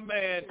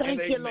 Amen. Thank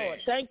you, amen. Lord.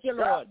 Thank you,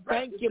 Lord.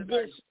 Thank you,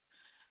 Bishop.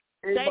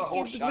 Thank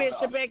you,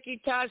 Bishop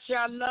Becky Tasha.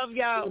 I love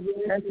y'all.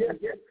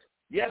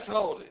 Yes,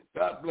 Lord.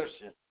 God bless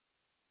you.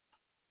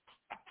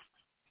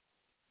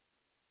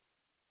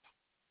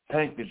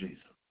 Thank you, Jesus.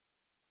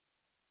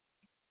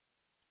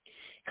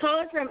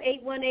 Caller from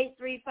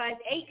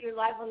 818-358. You're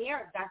live on the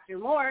air. Dr.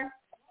 Moore.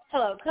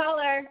 Hello,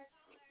 caller.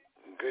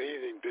 Good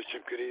evening,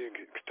 Bishop. Good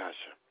evening,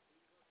 Katasha.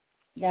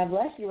 God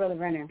bless you, Brother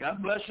Brenner.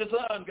 God bless you,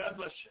 son. God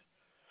bless you.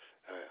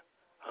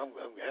 I'm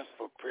asking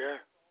for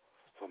prayer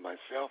for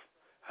myself.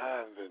 I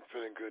haven't been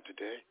feeling good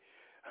today.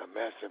 I'm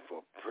asking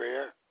for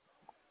prayer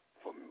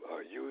for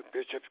you,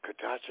 Bishop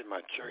Katasha,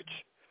 my church.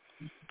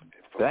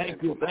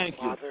 Thank you.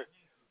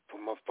 For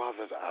my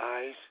father's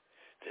eyes,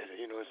 that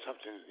it's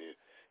something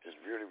is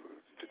really.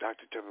 The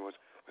doctor told me what's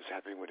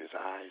happening with his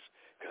eyes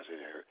because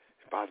it hurt.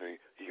 It's bothering.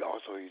 He's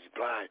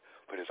blind,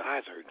 but his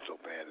eyes are hurting so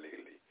bad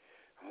lately.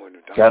 I'm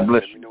wondering, God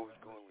bless let me know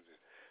what's going on with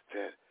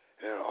it.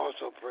 And I'm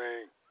also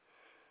praying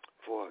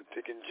for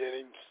Deacon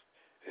Jennings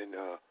and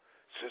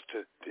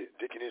Sister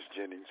Deaconess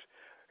Jennings.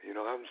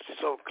 I'm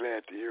so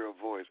glad to hear her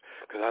voice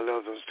because I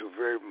love those two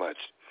very much,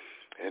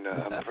 and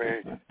I'm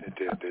praying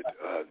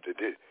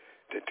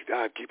that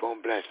God keep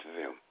on blessing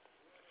them.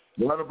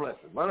 What a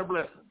blessing. What a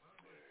blessing.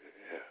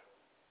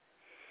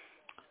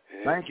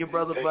 Yeah. Thank you,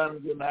 Brother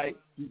Brennan, tonight.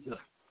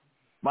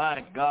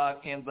 My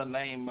God, in the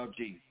name of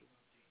Jesus.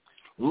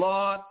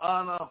 Lord,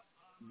 honor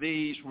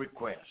these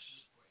requests.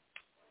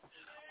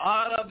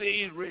 Honor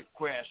these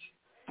requests.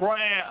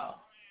 Prayer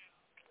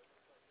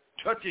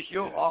touches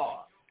your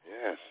heart.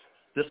 Yes.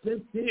 The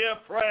sincere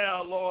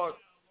prayer, Lord,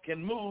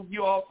 can move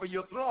you off of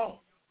your throne.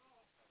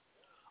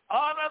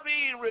 Honor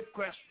these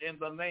requests in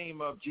the name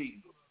of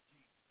Jesus.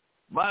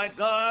 My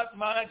God,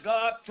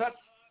 touch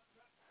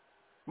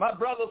my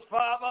brother's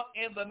father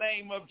in the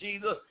name of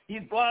Jesus.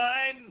 He's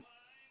blind,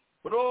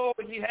 but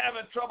he's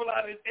having trouble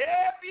out of his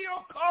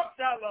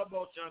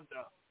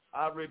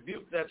I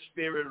rebuke that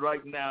spirit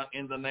right now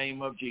in the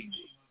name of Jesus.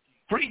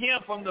 Free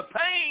him from the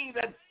pain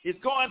that is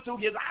going through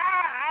his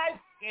eyes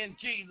in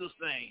Jesus'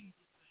 name.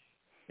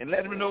 And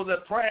let him know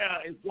that prayer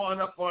is going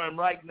up for him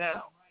right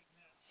now.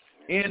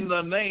 In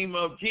the name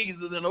of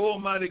Jesus, and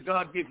Almighty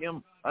God, give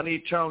him an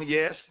eternal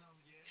yes.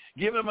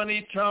 Give him an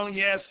eternal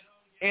yes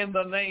in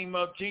the name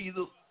of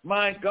Jesus.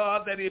 My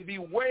God, that it be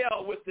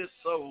well with his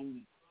soul.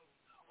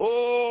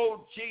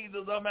 Oh,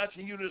 Jesus, I'm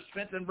asking you to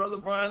strengthen Brother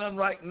Brian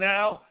right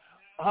now.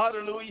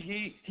 Hallelujah.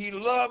 He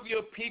loves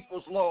your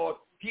peoples, Lord.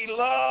 He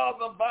loves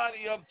the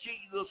body of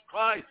Jesus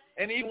Christ,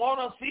 and he want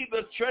to see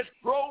the church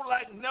grow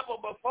like never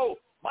before.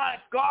 My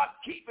God,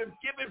 keep him,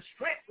 give him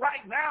strength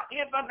right now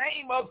in the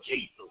name of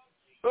Jesus.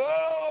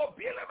 Oh,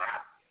 build him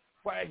up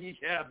where he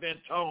have been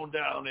toned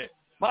down there.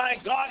 My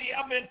God, he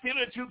haven't been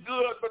feeling too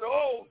good, but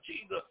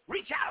Jesus,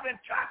 reach out and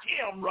touch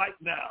him right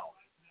now.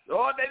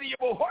 Lord, that he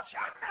will watch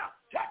out now.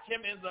 Touch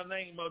him in the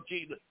name of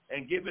Jesus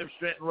and give him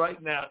strength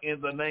right now in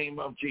the name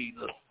of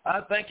Jesus.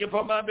 I thank you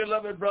for my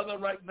beloved brother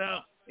right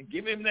now and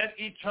give him that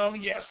eternal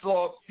yes,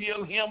 Lord.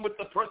 Fill him with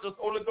the precious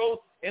Holy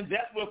Ghost and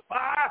that with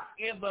fire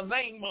in the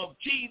name of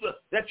Jesus,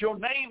 that your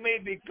name may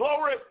be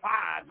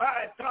glorified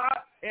by God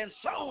and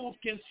souls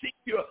can seek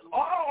you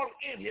all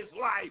in his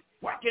life,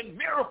 working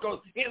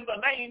miracles in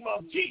the name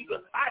of Jesus.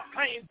 I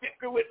claim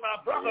victory with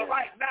my brother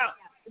right now.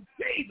 In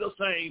Jesus'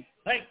 name,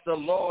 thank the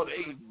Lord,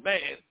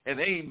 amen and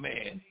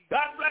amen.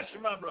 God bless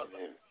you, my brother.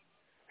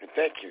 And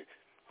thank you.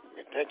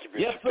 Thank you,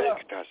 Bishop. Yes, sir.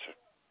 Thank you,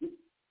 Tasha.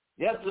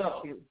 Yes,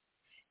 sir.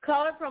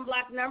 Caller from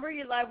Black Number,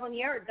 you're live on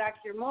the air with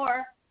Dr.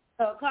 Moore.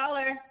 So,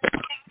 caller.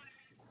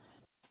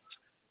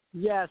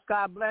 Yes,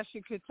 God bless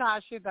you,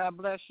 Katasha. God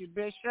bless you,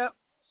 Bishop.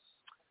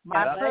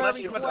 My prayer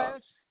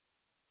request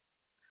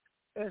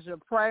is to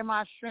pray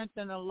my strength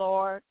in the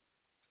Lord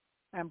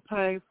and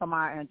pray for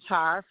my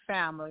entire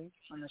family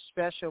on a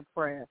special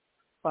prayer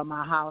for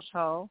my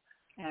household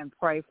and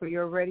pray for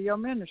your radio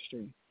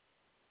ministry.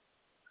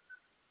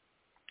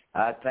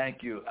 I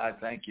thank you.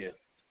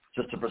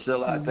 Sister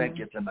Priscilla, I thank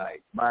you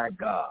tonight. My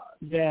God.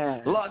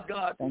 Yeah. Lord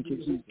God, thank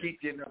you.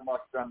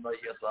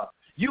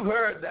 You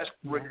heard that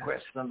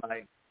request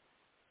tonight.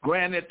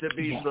 Grant it to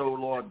be so,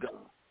 Lord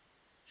God.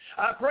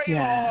 I pray,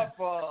 Lord,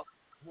 for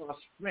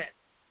strength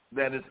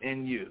that is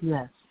in you.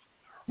 Yes.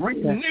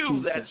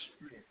 Renew that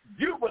strength.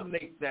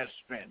 Jubilate that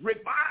strength.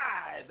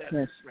 Revive that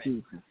strength.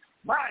 Jesus.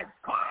 My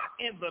God,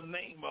 in the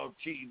name of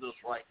Jesus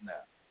right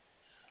now.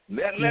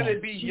 Let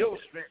it be your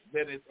strength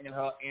that is in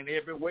her in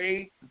every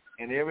way,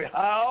 in every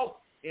how,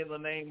 in the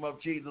name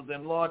of Jesus.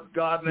 And Lord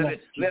God, let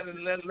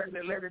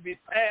it be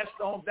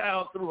passed on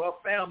down through her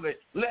family.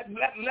 Let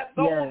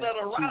those that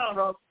are around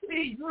her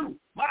see you,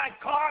 my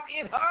God,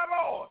 in her,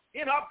 Lord,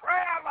 in her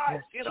prayer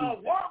life, in her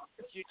walk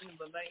with you, in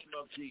the name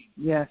of Jesus.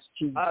 Yes,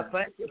 Jesus. I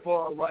thank you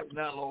for her right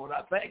now, Lord.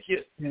 I thank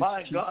you,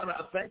 my God.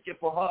 I thank you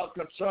for her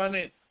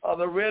concerning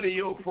the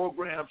radio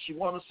program. She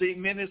want to see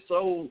many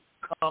souls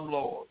come,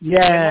 Lord.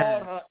 Yeah.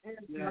 And Lord, her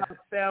entire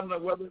family,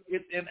 whether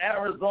it's in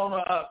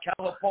Arizona,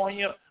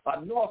 California,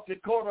 North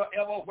Dakota,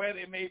 everywhere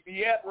they may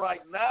be at right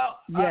now,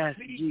 I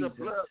plead the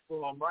blood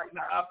for them right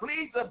now. I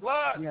plead the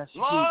blood. Yes,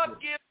 Lord,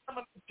 give them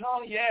an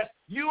eternal yes.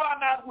 You are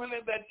not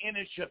willing that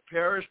any should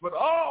perish, but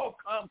all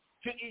come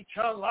to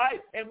eternal life,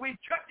 and we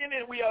touching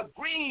it, we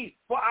agree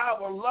for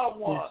our loved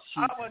ones,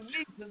 our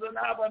nieces and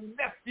our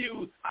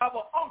nephews,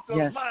 our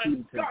uncles, my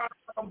God,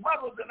 our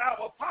mothers and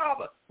our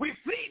father. We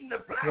pleading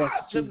the blood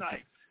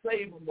tonight.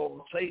 Save them,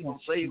 Lord. Save them,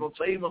 save them,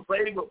 save them,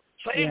 save them.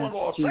 Save them,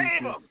 Lord. Save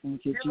them.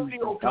 Thank you,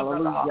 Jesus.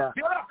 Hallelujah.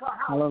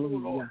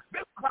 Hallelujah.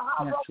 Build the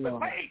house up with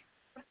faith.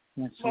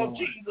 Lord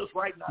Jesus,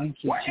 right now.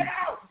 Work it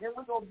out, and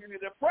we're going to give you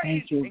the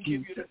praise and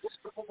give you the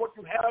glory for what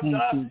you have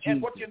done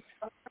and what you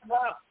have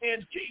done.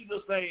 In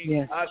Jesus'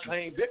 name, I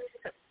claim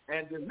victory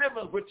and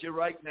deliverance with you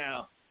right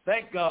now.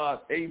 Thank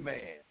God.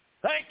 Amen.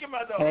 Thank you,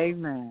 my daughter.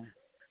 Amen.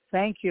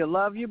 Thank you.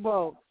 Love you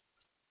both.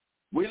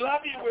 We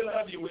love you. We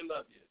love you. We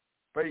love you.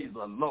 Praise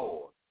the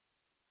Lord.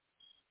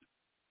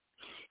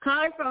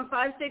 Caller from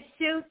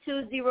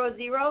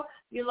 562-200.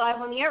 You're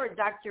live on the air with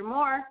Dr.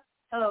 Moore.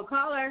 Hello,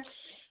 caller.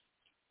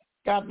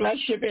 God bless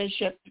you,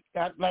 Bishop.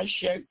 God bless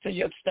you to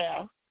your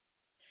staff.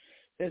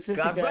 This is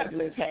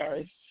Douglas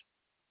Harris.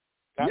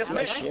 God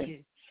bless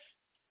you.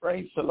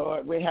 Praise the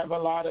Lord. We have a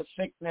lot of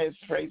sickness,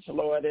 praise the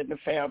Lord, in the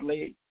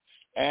family,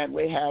 and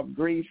we have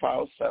grief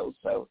also.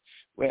 So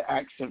we're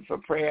asking for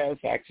prayers,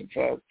 asking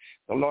for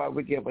the Lord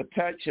would give a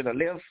touch and a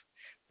lift,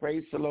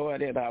 praise the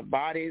Lord, in our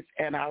bodies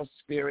and our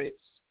spirits.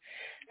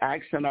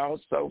 Asking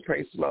also,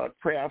 praise the Lord,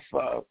 prayer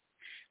for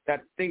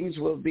that things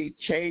will be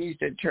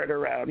changed and turned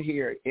around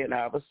here in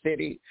our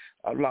city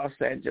of Los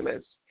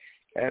Angeles.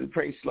 And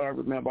praise the Lord,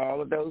 remember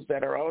all of those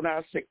that are on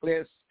our sick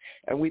list.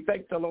 And we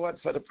thank the Lord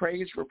for the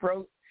praise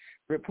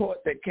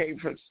report that came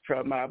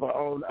from our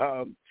own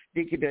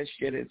Deaconess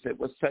Jennings. It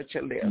was such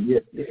a lift.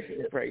 Yes.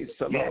 Praise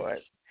the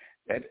Lord.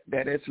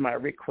 That is my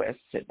request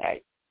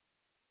tonight.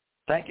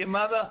 Thank you,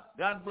 Mother.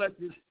 God bless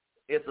you.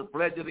 It's a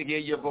pleasure to hear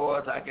your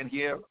voice. I can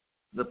hear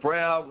the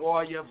prayer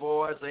warrior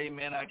voice,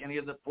 amen. I can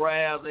hear the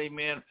prayers,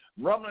 amen,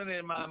 rumbling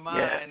in my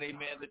mind,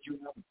 amen, that you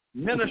have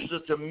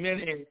ministered to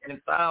many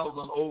and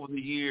thousands over the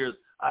years.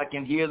 I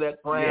can hear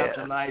that prayer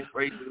tonight,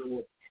 praise the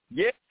Lord.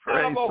 Yes,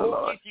 praise the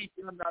Lord.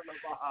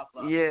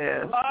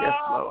 Yes,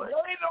 Lord.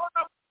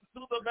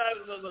 Through the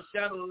valleys of the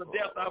shadow of the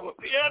death, I will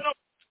fear no,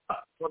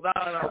 for thou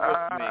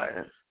art with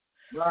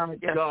me. My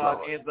God,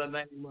 Lord. In the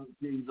name of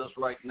Jesus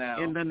right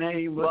now. In the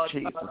name of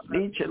Jesus.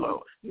 Need you,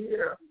 Lord.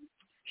 Here,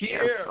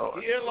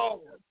 Lord. Here,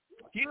 Lord.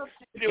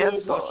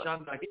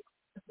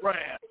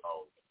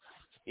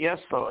 Yes,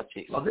 Lord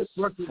Jesus. Well, this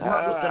work is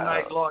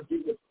tonight, Lord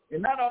Jesus.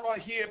 And not only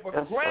here,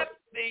 but grant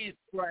these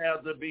prayers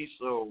to be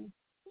so.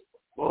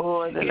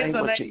 Oh, in the name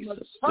of Jesus.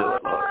 Do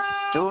it, Lord.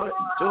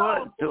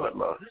 Do it,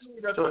 Lord.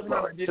 Do it,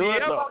 Lord.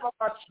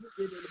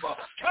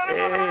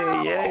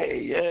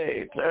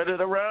 Yay. Turn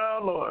it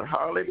around, Lord.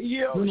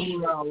 Hallelujah. Turn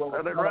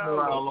it around,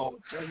 Lord.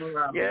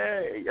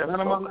 Yay. Yes,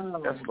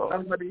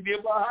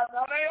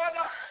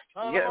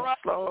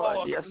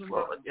 Lord. Yes,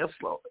 Lord. Yes,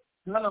 Lord.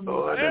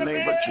 Oh, in the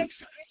name of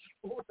Jesus.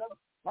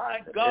 My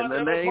God, in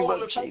the name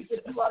of Jesus.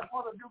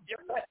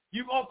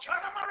 You're going to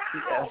turn them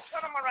around. Yes.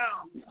 Turn them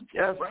around.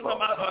 Yes,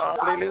 Lord.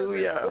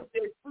 Hallelujah.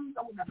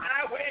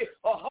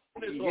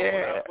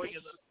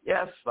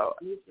 Yes, Lord.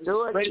 Do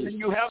it, Jesus.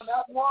 You have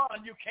not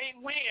won. You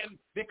can't win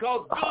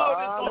because good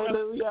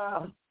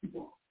Hallelujah. is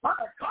going to... My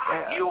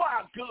God, you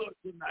are good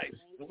tonight.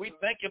 And we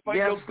thank you for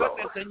your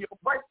goodness and your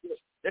greatness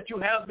that you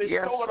have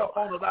bestowed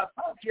upon us. I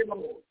thank you,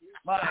 Lord.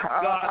 My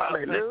God.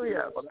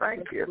 Hallelujah.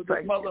 Thank you,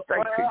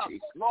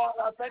 Jesus. Lord,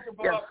 I thank you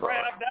for our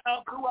prayer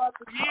down throughout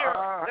the year.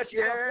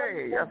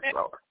 Yes,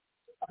 Lord.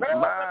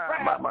 My.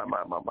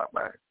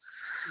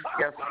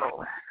 Yes,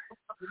 Lord.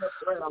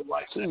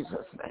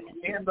 Jesus' name.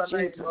 In the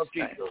name of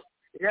Jesus.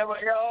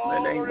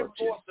 All the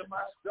reports of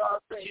my God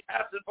say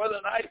after for the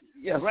night,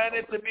 grant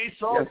it to be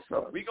so. Yes,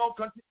 we're going to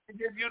continue to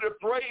give you the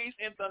praise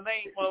in the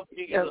name of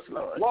Jesus. Yes,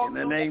 Lord. In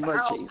the name of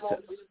Jesus.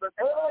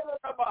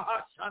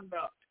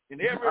 In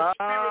every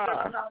spirit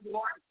that's not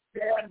right,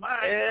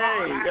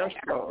 yes,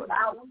 Lord.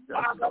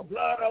 By the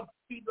blood of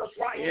Jesus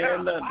right now.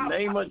 In the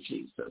name of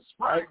Jesus.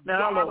 Right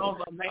now,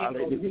 Lord.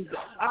 Hallelujah.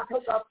 I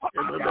put the power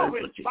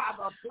by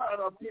the blood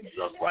of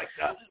Jesus right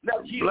now.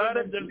 Let healing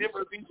and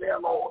deliverance be there,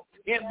 Lord.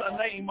 In the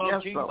name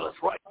of Jesus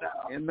right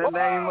now. In the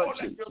name of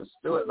Jesus.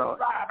 Do it, Lord.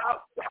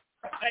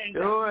 it,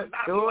 Lord.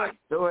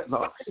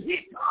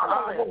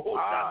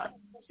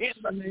 In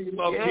the name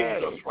of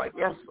Jesus, right?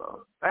 Yes,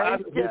 Lord.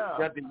 Thank you.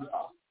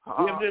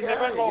 Give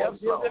deliverance, Lord. Give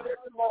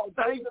deliverance, Lord.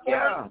 Thank you.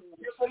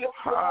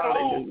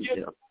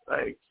 Hallelujah.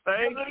 Thank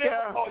you.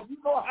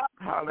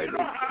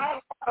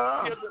 Hallelujah.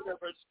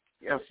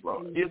 Yes,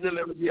 Lord. Give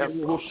deliverance. Yes,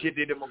 Lord.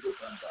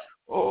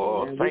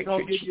 Oh, thank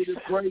you, Jesus. Give you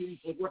the praise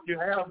for what you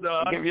have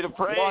done. Give you the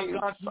praise. Lord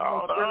God, you're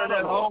going to stir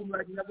that home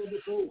like never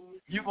before.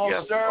 You're going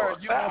to stir.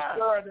 You're going to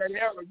stir that area.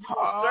 You're going to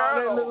stir.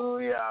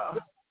 Hallelujah.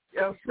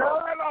 Yes,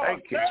 Lord.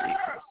 Thank you,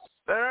 Jesus.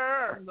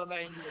 Stir. In the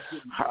name of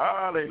Jesus.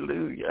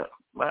 Hallelujah.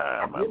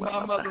 Give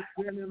my mother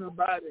strength in her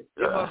body.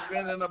 Give her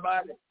strength in her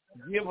body.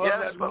 Give her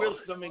that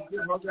wisdom and give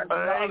her that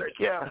knowledge.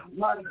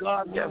 My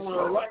God, yes,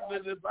 Lord. Rightly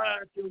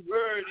divide your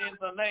word in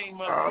the name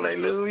of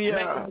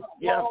Hallelujah. Jesus.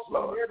 Yes,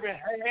 Lord. Every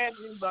hand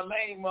in the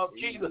name of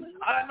Jesus.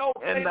 I know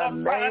in the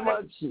name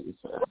of Jesus.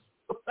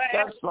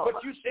 Yes, Lord.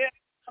 But you said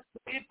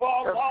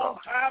for a long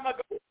time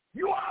ago,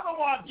 you are the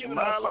one giving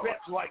us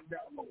strength right now,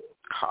 Lord.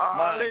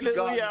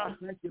 Hallelujah.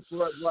 Thank you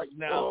for it right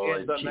now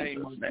in the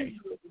name of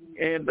Jesus.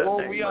 In the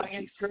name we are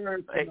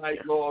encouraged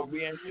tonight, Lord.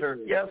 We are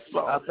encouraged. Yes,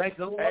 Lord. I thank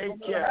the Lord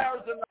for the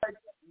hours tonight.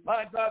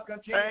 My God,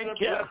 continue to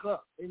bless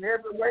us in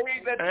every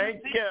way that you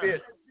see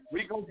fit.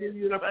 We're going to give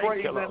you the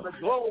praise and the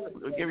glory.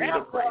 We'll give you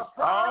the praise.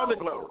 All the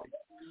glory.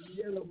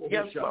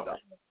 Yes, Lord.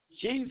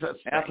 Jesus.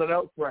 Answer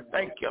those prayers.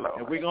 Thank you, Lord.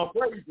 And we're going to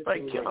praise you.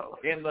 Thank you,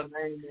 Lord. In the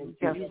name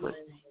of Jesus. Yes,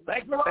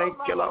 thank you, Lord. Thank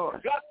you,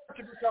 Lord. God,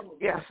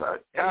 yes, sir.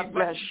 God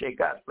bless you.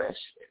 God bless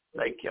you.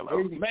 Thank you,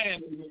 Lord.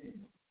 Amen.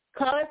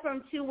 Caller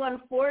from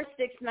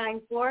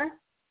 214-694.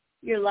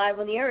 You're live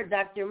on the air,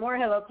 Dr. Moore.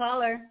 Hello,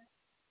 caller.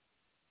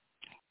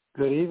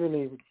 Good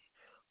evening.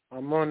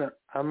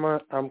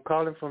 I'm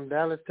calling from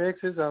Dallas,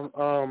 Texas. I'm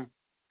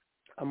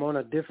on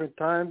a different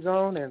time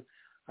zone, and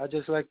I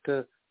just like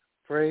to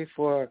pray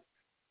for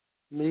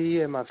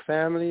me and my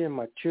family and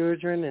my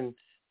children, and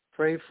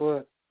pray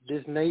for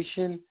this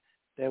nation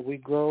that we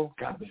grow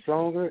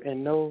stronger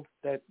and know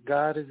that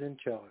God is in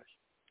charge.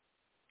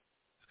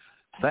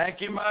 Thank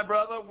you, my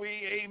brother.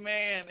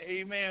 Amen.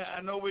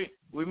 I know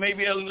we may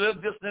be a little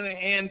distant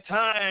in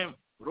time,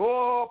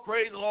 but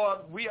praise the Lord.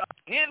 We are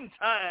in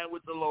time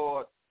with the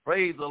Lord.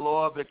 Praise the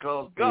Lord,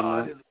 because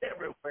God is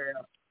everywhere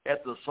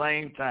at the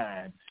same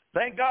time.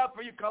 Thank God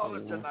for your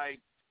caller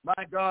tonight.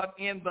 My God,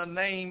 in the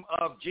name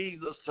of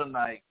Jesus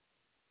tonight.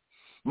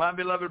 My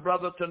beloved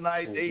brother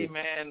tonight,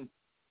 amen,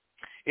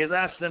 is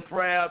asking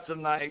prayer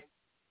tonight.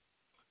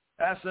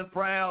 Asking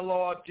prayer,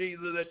 Lord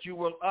Jesus, that you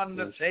will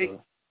undertake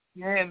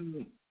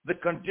in the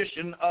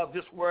condition of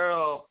this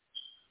world.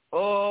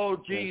 Oh,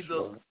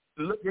 Jesus,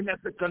 looking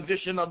at the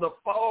condition of the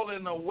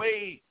falling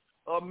away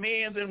of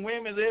men and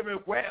women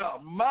everywhere.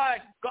 My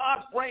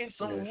God, bring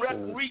some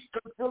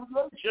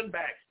reconciliation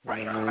back.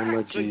 In the name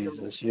of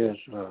Jesus, yes,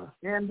 Lord.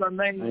 In the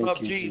name of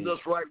Jesus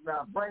right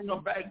now. Bring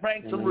them back.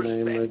 Bring some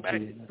respect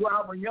back to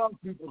our young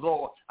people,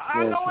 Lord.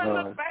 I know it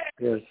looks bad.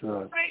 Yes,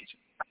 Lord.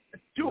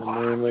 Too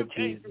hard.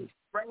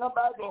 Bring them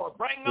back, Lord.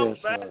 Bring them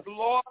back,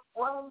 Lord.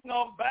 Bring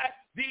them back.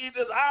 These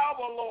is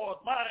our Lord,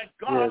 my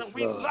God, and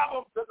we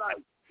love them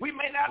tonight. We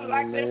may not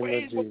like their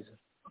ways, but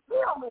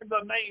in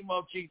the name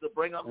of Jesus.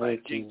 Bring them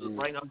back, Jesus.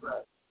 Bring them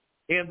back.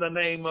 In the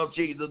name of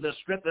Jesus, and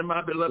strengthen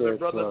my beloved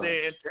brother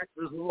there in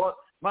Texas, Lord.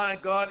 My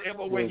God,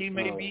 everywhere he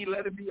may be,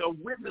 let him be a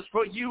witness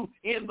for you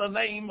in the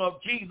name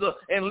of Jesus.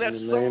 And let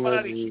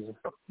somebody hear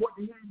what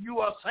you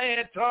are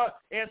saying to her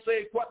and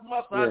say, what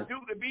must I do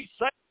to be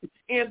saved?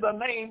 In the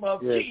name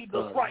of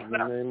Jesus right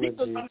now. Keep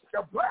us under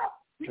your breath.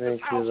 Keep this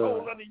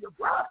household under your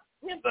breath.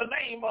 In the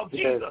name of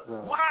Jesus.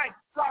 My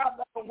God,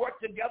 let them work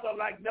together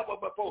like never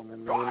before.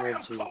 Draw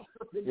them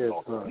closer to you,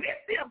 Lord.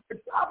 Let them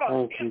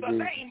together in the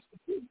name of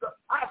Jesus.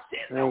 I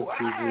send the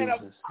word of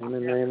God. In the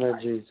name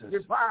of Jesus.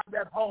 Revive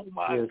that home,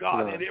 my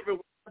God, and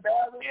everyone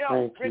there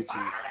is.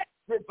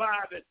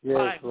 Revive it.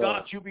 My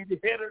God, you be the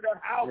head of the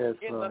house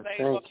in the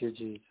name of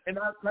Jesus. And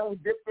I claim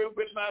different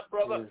with my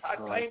brother. I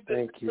claim this.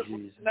 Thank you,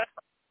 Jesus.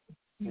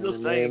 In the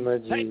name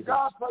of Jesus. Thank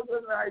God for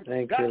your life.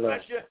 Thank God you,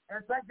 bless you,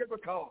 and thank you for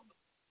calling.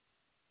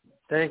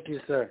 Thank you,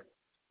 sir.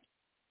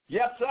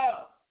 Yes,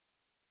 sir.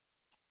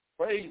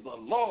 Praise the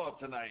Lord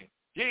tonight.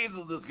 Jesus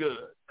is good.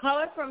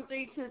 Caller from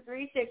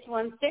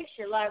 323-616.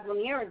 You're live on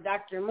the air with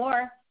Dr.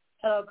 Moore.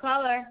 Hello,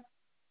 caller.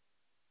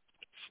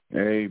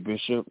 Hey,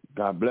 Bishop.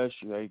 God bless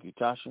you. Hey,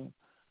 Tasha.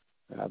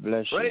 God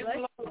bless you. Praise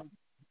the Lord.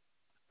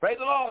 Praise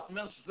the Lord,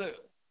 Minister.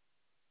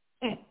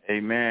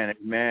 Amen.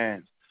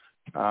 Amen.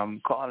 I'm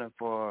calling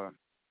for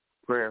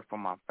prayer for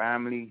my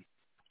family,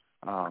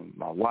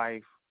 my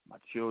wife, my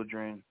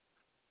children,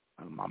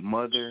 my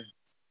mother,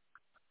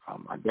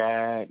 my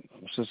dad,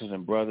 my sisters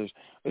and brothers.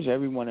 There's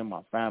everyone in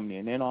my family,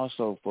 and then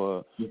also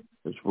for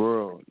this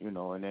world,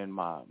 and then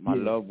my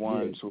loved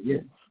ones who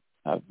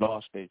have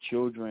lost their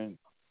children.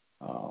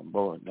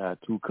 Both I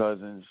have two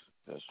cousins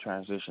that's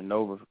transitioned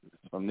over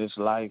from this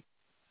life.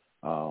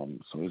 So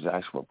he's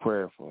asking for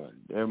prayer for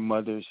their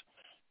mothers,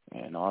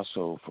 and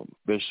also for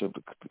Bishop,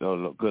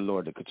 the good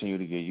Lord, to continue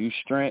to give you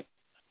strength,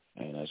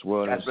 and as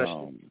well as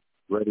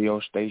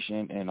radio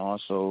station, and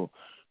also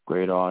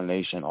Greater All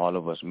Nation, all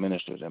of us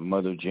ministers. And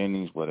Mother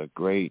Jennings, what a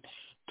great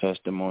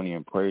testimony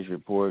and praise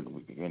report.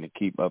 We're going to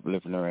keep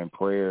uplifting her in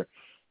prayer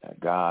that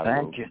God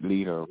will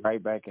lead her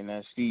right back in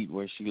that seat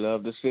where she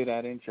loved to sit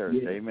at in church.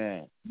 Yes.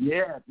 Amen.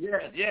 Yes.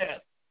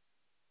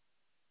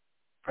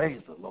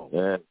 Praise the Lord.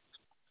 Yes.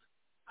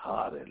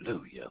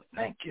 Hallelujah.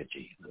 Thank you,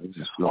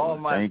 Jesus.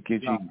 Thank you,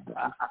 Jesus.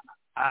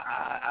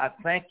 I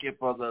thank you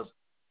for the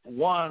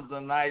ones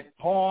tonight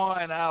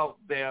pouring out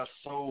their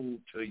soul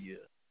to you.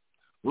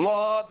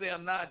 Lord, they're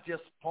not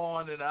just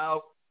pouring it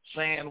out,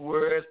 saying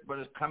words, but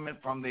it's coming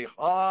from the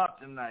heart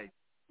tonight.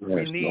 Yes,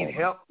 we need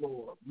help,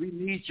 Lord. We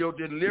need your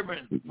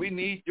deliverance. We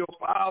need your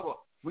power.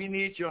 We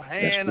need your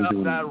hand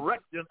of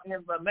direction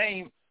in the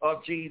name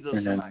of Jesus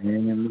tonight.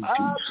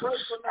 I pray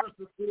for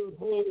Minister Phil's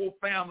whole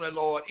family,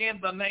 Lord,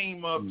 in the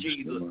name of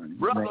Jesus.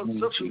 Brothers,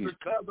 sisters,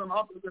 cousins,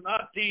 uncles, and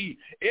aunties,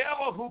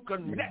 ever who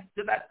connect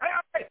to that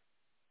family.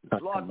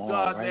 Lord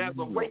God, there's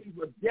a wave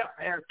of death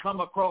has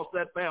come across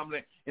that family.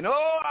 And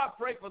I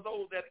pray for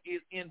those that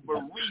is in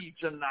bereaved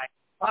tonight.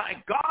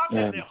 My God,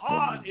 and the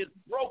heart is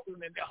broken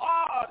and the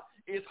heart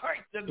is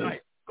hurt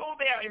tonight. Go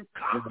there and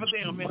comfort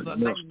them in the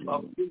name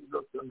of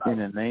Jesus tonight. In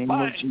the name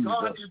of Jesus. My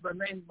God, in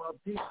the name of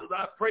Jesus,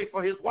 I pray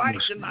for his wife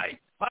tonight.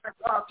 My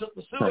God, to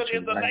pursue it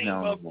in the name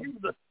of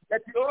Jesus.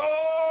 That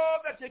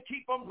you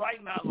keep them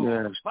right now,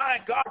 Lord. Yes. My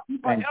God,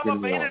 keep her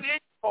elevated in,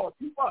 Lord.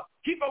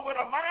 Keep her with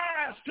a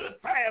mind stood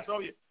fast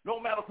on you. No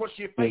matter what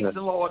she's facing,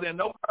 Lord, and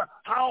no matter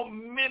how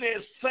many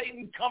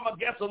Satan come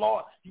against the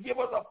Lord, give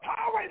her the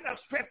power and the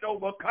strength to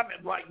overcome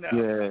it right now.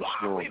 Yes,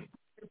 Lord, we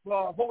pray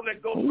for Holy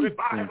Ghost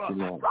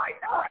revival right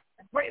now.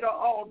 Greater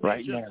all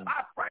nations.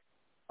 I pray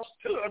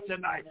to her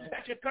tonight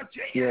that you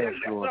continue to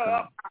lift her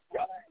up in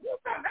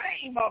the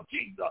name of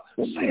Jesus.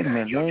 Say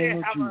that you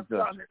didn't have a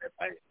son in the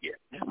past yet.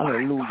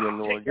 Hallelujah,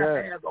 Lord. Take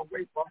your hands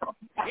away from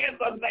her in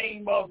the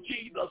name of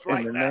Jesus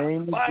right now.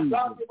 My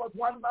God, give us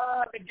one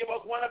mind and give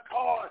us one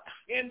accord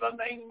in the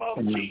name of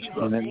Jesus.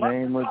 In the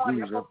name of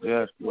Jesus,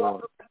 yes,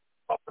 Lord.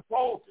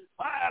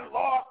 My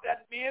Lord,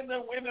 that men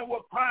and women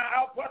will cry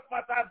out, what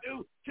must I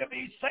do to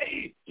be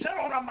saved? Send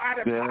on a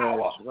mighty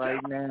power. Right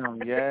now,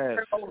 yes.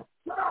 Send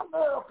on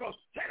miracles.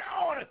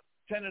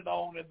 Send it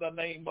on in the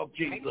name of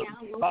Jesus.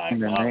 My in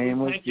the God, name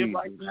we of thank Jesus. you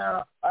right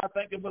now. I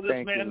thank you for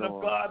this man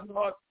of God,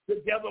 Lord.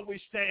 Together we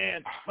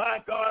stand. My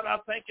God, I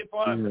thank you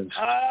for joining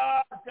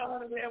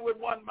in with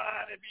one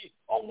mind and be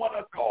on one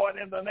accord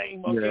in the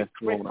name of Jesus.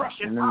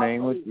 In the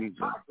name of Jesus.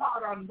 My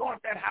God,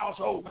 anoint that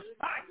household.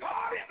 My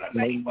God, in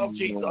the name of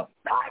Jesus.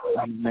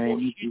 In the name of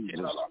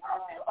Jesus.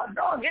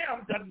 Anoint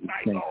him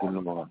tonight,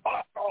 Lord.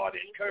 My God,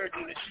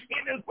 encouraging it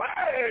in his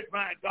word,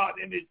 my God,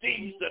 in his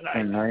deeds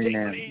tonight.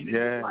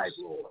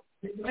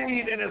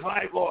 Lead in his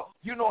life, Lord.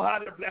 You know how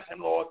to bless him,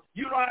 Lord.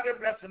 You know how to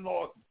bless him,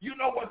 Lord. You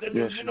know what to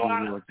do. You know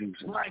how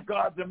to, my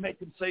God, to make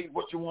him say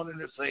what you want him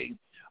to say.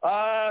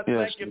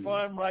 Thank you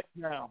for him right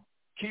now.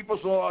 Keep us,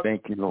 Lord.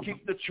 Thank you, Lord.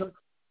 Keep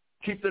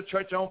the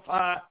church on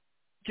fire.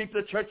 Keep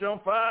the church on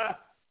fire.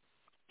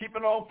 Keep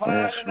it on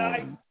fire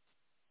tonight.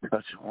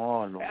 Touch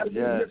on, Lord. As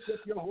we lift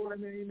up your holy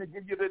name and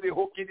give you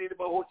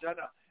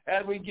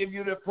as we give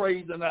you the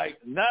praise tonight.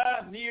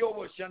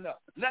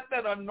 Let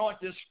that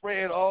anointing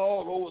spread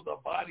all over the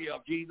body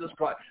of Jesus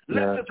Christ.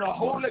 Let the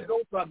Holy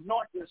Ghost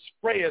anointing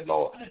spread,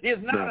 Lord. It's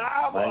not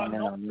our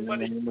anointing,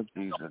 but it's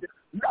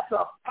let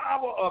the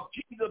power of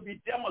Jesus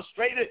be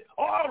demonstrated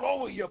all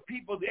over your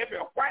people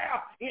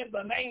everywhere in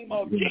the name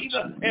of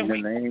Jesus. And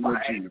we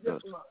praise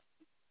you.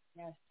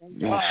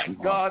 My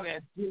God,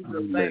 and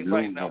Jesus' name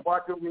right now.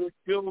 Watch over your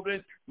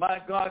children. My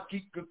God,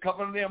 keep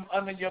covering them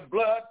under your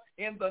blood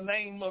in the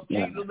name of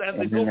Jesus. As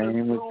they go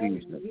through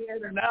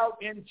in and out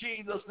in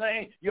Jesus'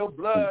 name, your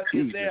blood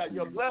is there.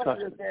 Your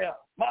blood is there.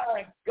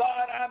 My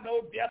God, I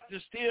know death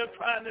is still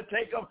trying to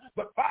take them,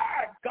 but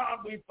by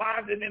God, we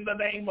find it in the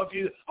name of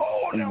Jesus.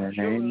 Hold them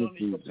children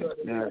under your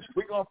blood.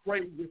 We're going to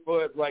praise you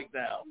for it right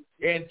now.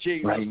 In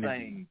Jesus'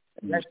 name.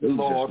 Thank you,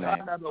 Lord.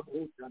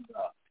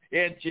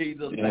 In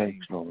Jesus'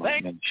 name.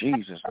 Thank you. In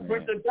Jesus'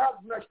 name. God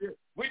bless you.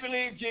 We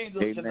believe Jesus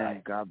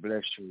tonight. God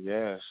bless you.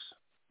 Yes.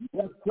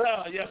 Yes,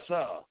 sir. Yes,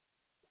 sir.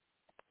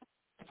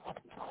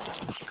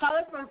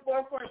 Caller from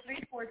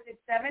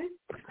 443-467.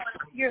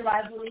 You're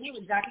live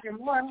with Dr.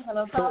 Moore.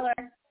 Hello, caller.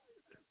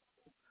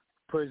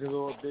 Praise the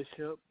Lord,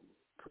 Bishop.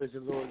 Praise the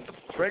Lord.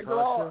 Praise the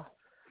Lord.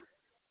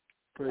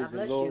 Praise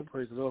the Lord.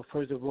 Praise the Lord.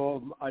 First of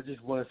all, I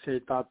just want to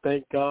say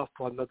thank God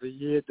for another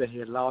year that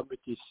he allowed me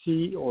to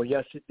see on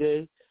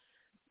yesterday.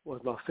 Was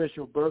my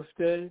official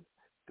birthday,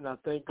 and I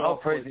thank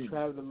God for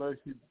traveling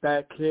mercy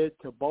back here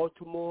to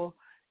Baltimore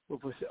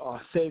with a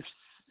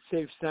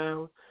safe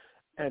sound.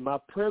 And my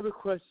prayer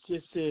request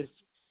just is,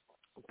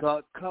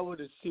 God, cover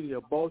the city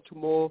of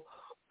Baltimore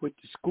with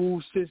the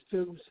school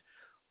systems,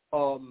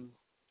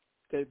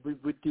 that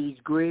with these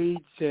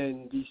grades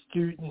and these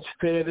students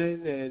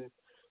failing, and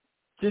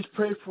just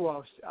pray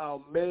for our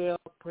mayor,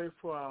 pray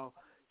for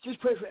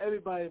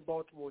everybody in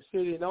Baltimore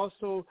City, and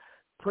also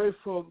pray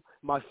for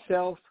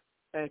myself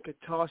and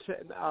Katasha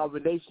and our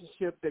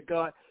relationship, that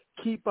God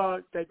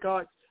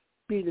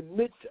be in the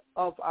midst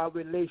of our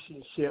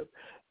relationship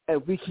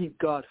and we keep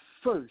God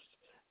first.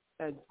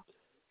 And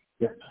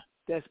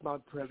that's my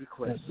prayer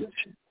request.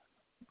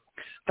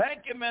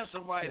 Thank you,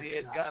 Mr.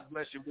 Whitehead. God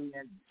bless you.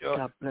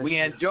 We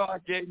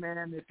enjoyed,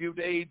 man, the few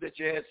days that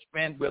you had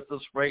spent with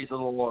us. Praise the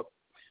Lord.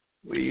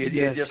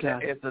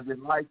 It's a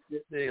delight.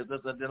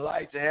 It's a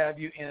delight to have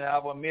you in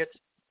our midst,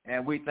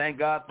 and we thank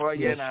God for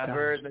you. And I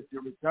heard that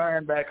you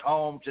returned back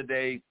home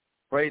today.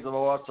 Praise the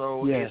Lord.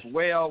 So it's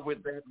well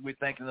with that. We're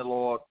thanking the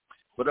Lord.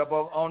 But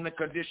on the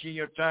condition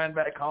you return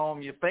back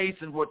home, you're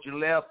facing what you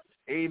left.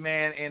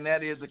 Amen. And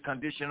that is the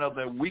condition of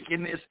the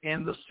wickedness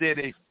in the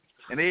city.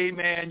 And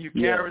amen, you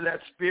carry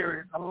that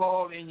spirit,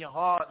 Lord, in your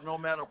heart no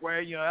matter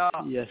where you are.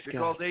 Yes,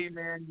 because,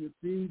 amen, you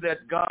see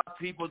that God's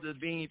people is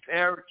being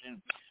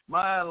perishing.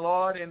 My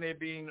Lord, and they're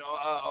being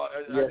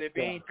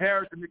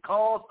perishing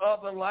because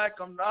of the lack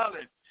of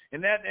knowledge.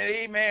 And that,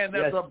 amen,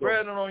 that's a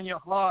burden on your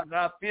heart. And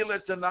I feel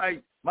it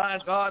tonight, my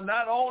God,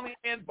 not only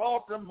in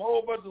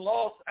Baltimore, but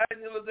Los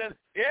Angeles and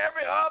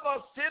every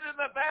other city in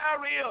the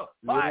area.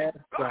 My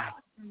God,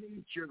 we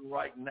need you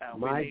right now.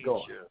 We need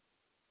you.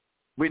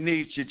 We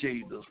need you,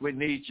 Jesus. We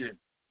need you.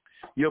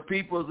 Your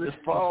people is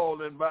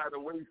falling by the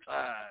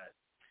wayside.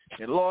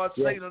 And Lord,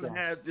 Satan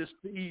has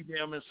deceived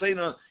them, and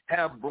Satan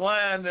have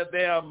blinded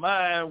their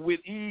mind with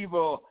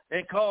evil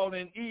and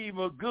calling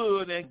evil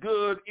good and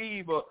good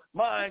evil.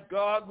 My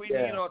God, we need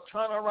a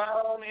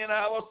turnaround in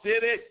our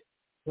city.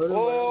 Let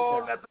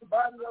the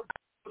body of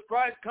Jesus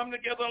Christ come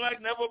together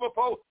like never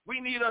before. We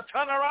need a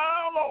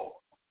turnaround, Lord.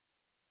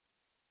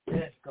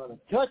 That's going to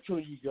touch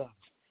on you, God.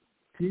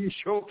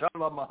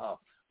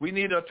 We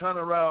need a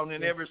turnaround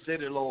in every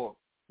city, Lord.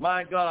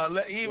 My God,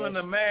 let even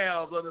the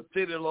mayors of the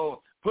city, Lord,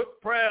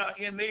 put prayer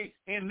in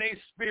their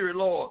spirit,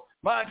 Lord.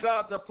 My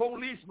God, the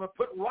policemen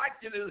put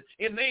righteousness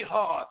in their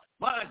heart.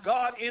 My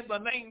God, in the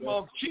name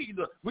of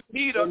Jesus, we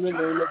need a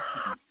turnaround,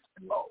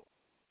 Lord.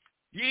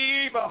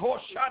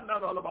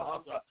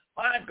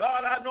 My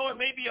God, I know it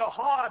may be a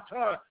hard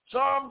turn.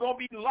 Some going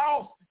to be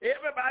lost.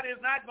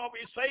 Everybody's not going to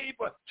be saved,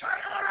 but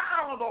turn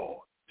around,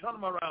 Lord. Turn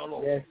them around,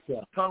 Lord. Yes,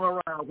 sir. Turn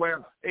around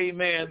where,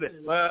 amen,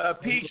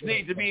 peace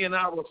needs to be in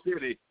our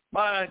city.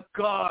 My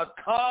God,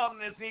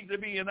 calmness needs to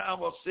be in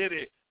our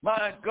city.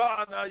 My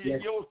God,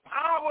 your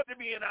power to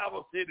be in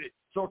our city.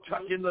 So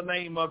touch in the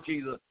name of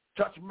Jesus.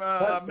 Touch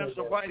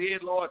Mr.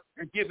 Whitehead, Lord,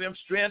 and give him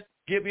strength,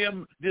 give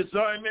him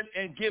discernment,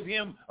 and give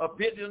him a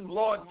vision,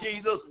 Lord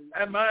Jesus.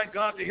 And my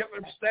God, to help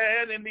him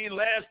stand in these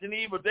last and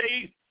evil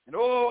days. And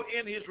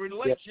in his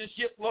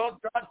relationship, Lord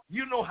God,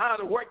 you know how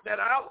to work that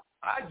out.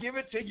 I give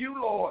it to you,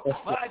 Lord.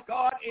 My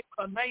God, in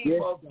the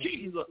name of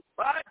Jesus.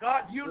 My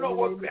God, you know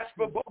what's best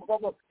for both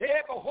of them.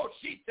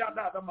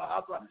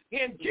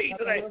 In Jesus'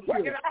 name,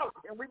 work it out.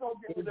 And we're going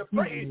to give you the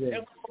praise and we're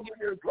going to give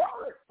you the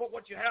glory for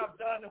what you have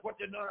done and what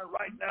you're doing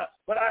right now.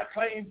 But I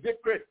claim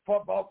victory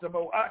for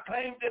Baltimore. I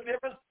claim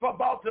deliverance for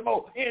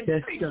Baltimore in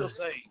Jesus'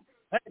 name.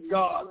 Thank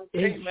God.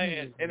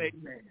 Amen and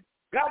amen.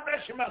 God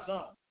bless you, my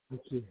son.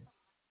 Thank you.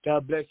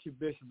 God bless you,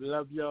 Bishop.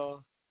 Love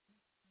y'all.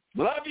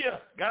 Love you.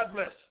 God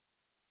bless.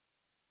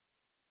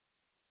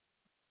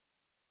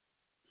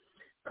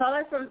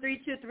 Caller from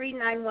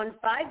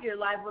 323-915. You're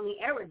live on the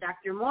air with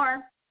Dr.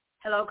 Moore.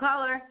 Hello,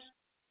 caller.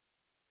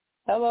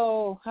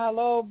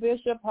 Hello,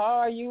 Bishop. How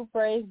are you?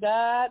 Praise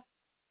God.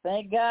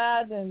 Thank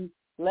God. And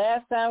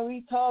last time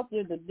we talked,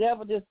 the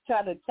devil just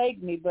tried to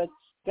take me, but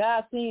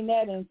God seen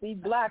that and he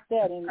blocked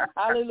that. And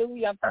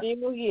hallelujah, I'm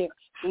still here.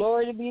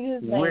 Glory to be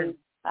his name.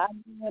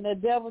 When the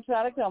devil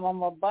try to come, I'm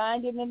going to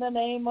bind him in the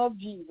name of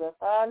Jesus.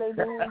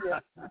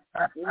 Hallelujah.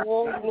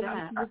 Oh, glory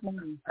to his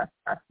name.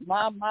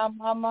 My.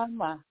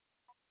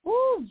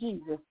 Oh,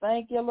 Jesus.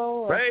 Thank you,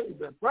 Lord. Praise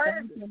him.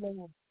 Thank you,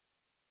 Lord.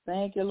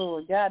 Thank you,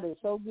 Lord. God is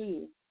so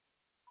good.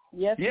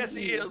 Yes, he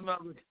is,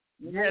 Mother.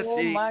 Yes,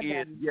 he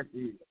is. Yes, he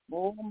is.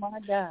 Oh,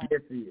 my God.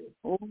 Yes, he is.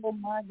 Oh,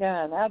 my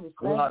God. I just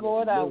thank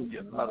Lord. I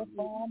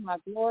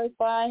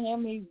glorify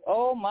him.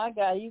 Oh, my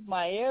God. He's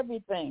my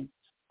everything.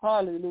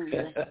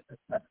 Hallelujah.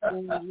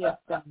 Yes,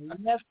 God.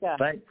 Yes, God.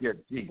 Thank you,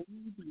 Jesus.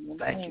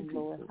 Thank you,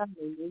 Lord.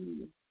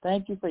 Hallelujah.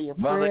 Thank you for your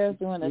prayers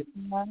during the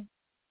time.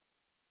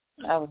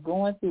 I was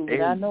going through,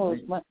 but I know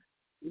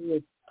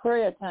it's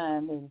prayer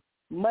time and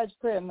much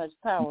prayer, much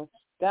power.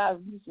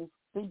 God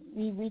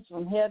he reached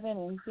from heaven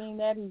and he seen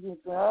that. He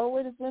just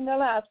said, it's in the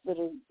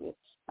hospital. He said,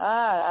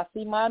 I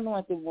see my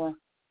anointed one.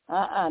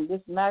 This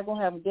is not going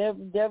to happen.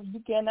 Devil,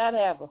 you cannot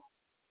have her.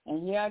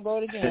 And here I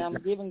go again.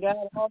 I'm giving God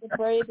all the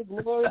praise, the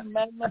glory, and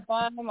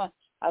magnifying him. I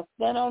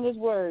stand on his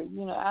word.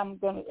 I'm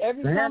going to,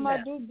 every time I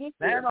do this,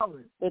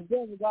 the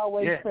devil is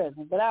always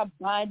present. But I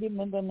bind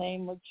him in the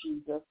name of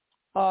Jesus.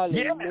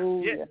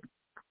 Hallelujah. Yes.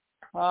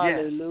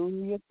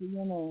 Hallelujah to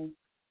your name.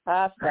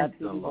 Thank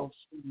the Lord.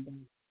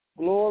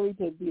 Glory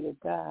to be to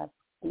God.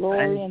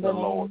 Glory in the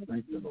name Lord. of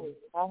Thank the Lord.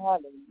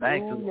 Hallelujah.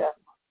 Thank the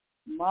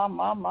Lord.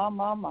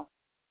 Ma.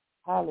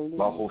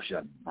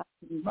 Hallelujah.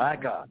 My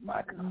God.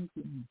 Thank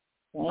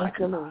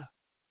you, Lord.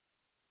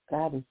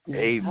 God is good.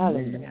 Amen.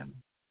 Hallelujah.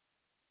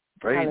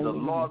 Praise Hallelujah. the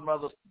Lord,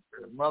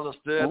 Mother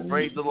Stood.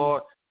 Praise the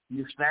Lord.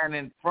 You're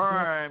standing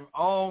firm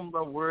on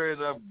the word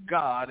of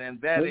God,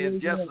 and that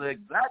is just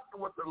exactly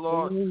what the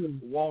Lord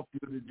wants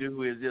you to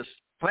do, is just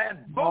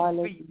plant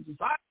both feet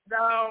side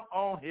down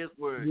on his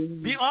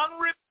word. Be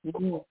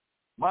unremovable.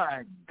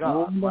 My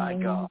God, my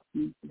God.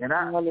 And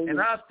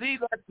I see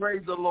that,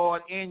 praise the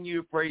Lord, in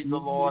you, praise the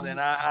Lord. And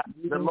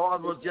the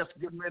Lord was just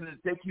getting ready to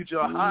take you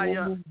to a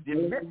higher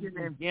dimension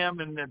in him,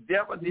 and the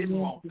devil didn't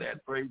want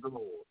that, praise the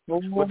Lord.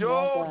 But he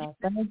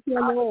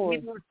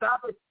didn't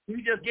stop it.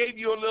 He just gave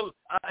you a little,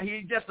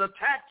 he just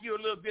attacked you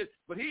a little bit,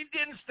 but he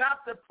didn't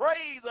stop the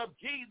praise of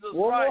Jesus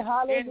Christ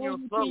in your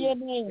soul.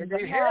 And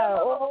they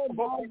had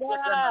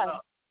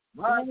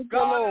my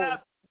God,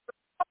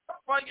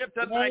 for you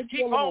tonight.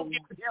 Keep on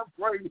giving him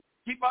praise.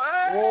 Keep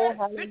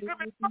on.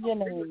 Victory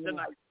belongs to you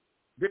tonight.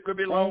 Victory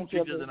belongs to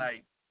you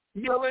tonight.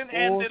 Healing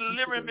and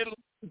delivering belongs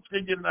to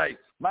you tonight.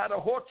 My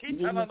God,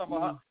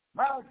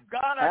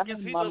 I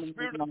can see the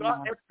Spirit of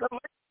God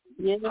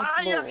escalate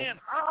higher and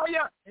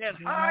higher and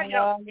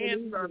higher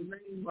in the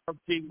name of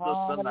Jesus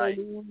tonight.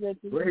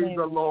 Praise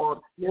the Lord.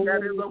 And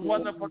that is a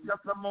wonderful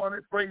testimony.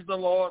 Praise the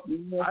Lord.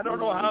 I don't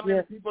know how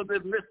many people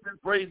that listen.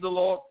 Praise the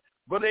Lord.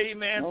 But,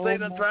 amen,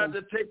 Satan tried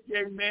to take,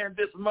 amen,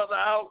 this mother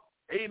out.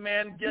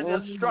 Amen,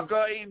 struck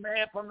her,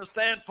 amen, from the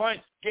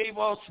standpoint, gave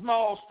her a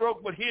small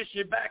stroke, but here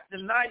she back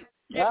tonight.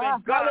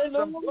 Giving God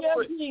some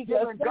glory,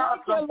 giving God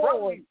some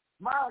praise.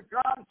 My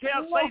God,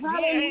 tell Satan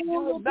he ain't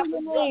doing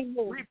nothing wrong.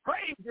 We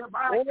praise him,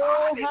 my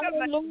God, in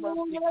the name of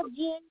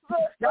Jesus.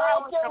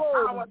 Showering the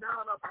power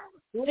down upon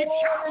us. Keep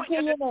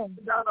showering it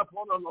down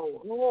upon the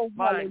Lord.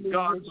 My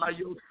God, by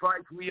your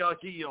stripes we are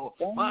healed.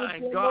 My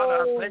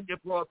God, I thank you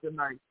for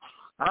tonight.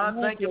 I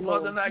thank you for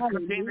tonight.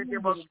 Continue to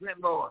give us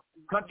strength, Lord.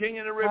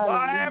 Continue to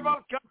revive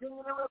us.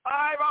 Continue to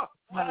revive us.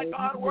 My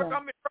God, work a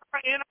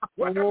miracle in us.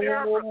 Work a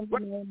miracle. Work a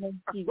miracle,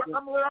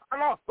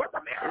 Lord. Work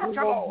a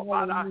miracle, Lord.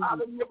 Father,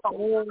 hallelujah.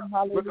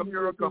 Work a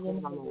miracle,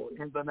 Lord,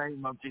 in the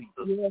name of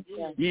Jesus.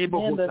 In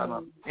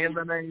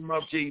the name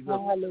of Jesus.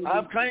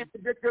 I'm claiming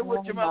victory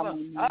with you, Mother.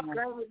 I'm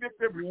claiming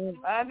victory.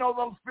 I know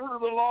the Spirit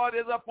of the Lord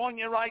is upon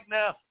you right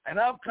now, and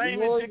I'm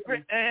claiming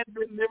victory and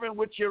delivering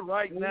with you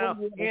right now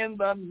in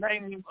the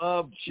name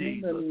of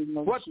Jesus.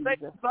 What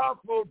Satan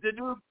thought to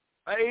do,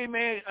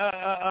 amen,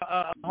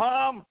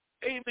 harm,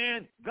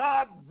 amen,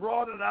 God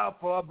brought it out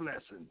for a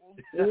blessing.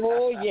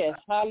 Oh, yes.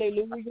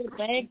 Hallelujah.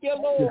 Thank you,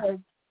 Lord.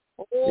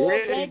 Oh,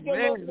 thank you,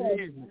 Lord.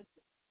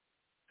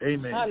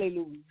 Amen.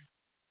 Hallelujah.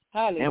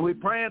 Hallelujah. And we're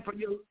praying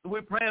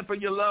for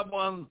your loved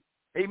ones,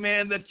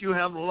 amen, that you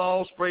have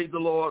lost, praise the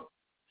Lord.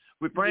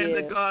 We're praying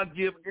that God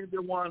give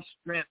everyone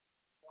strength.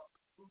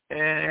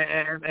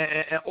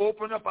 And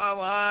open up our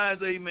eyes,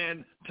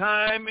 amen.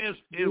 Time is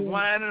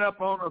winding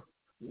up on us.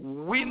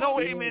 We know,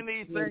 amen,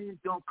 these things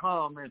don't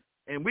come.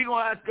 And we're going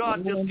to ask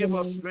God, just give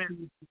us strength.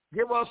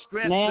 Give us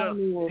strength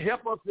to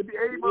help us to be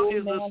able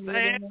to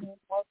stand.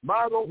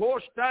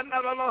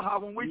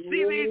 When we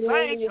see these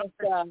things,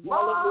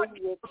 Lord,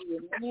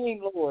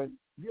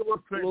 give us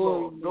strength,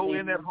 Lord. Go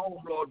in that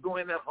home, Lord. Go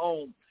in that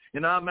home.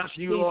 And I'm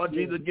asking you, Lord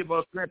Jesus, give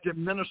us strength to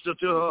minister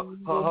to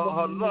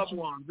her loved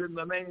ones in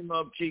the name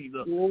of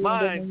Jesus.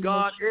 My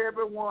God,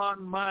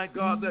 everyone, my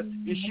God, that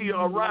is she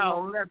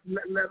around,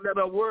 let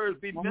her words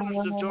be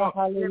ministered to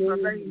her in the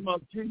name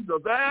of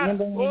Jesus. Let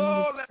them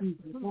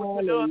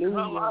in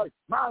her life.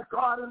 My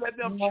God, and let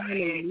them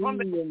change from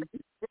in the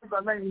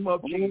name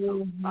of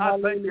Jesus. I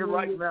thank you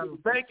right now.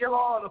 Thank you,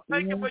 Lord.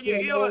 Thank you for your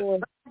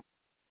healing.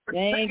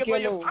 Thank you for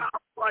your power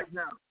right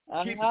now.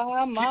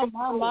 Hallelujah.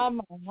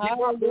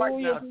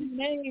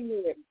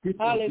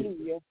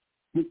 Hallelujah.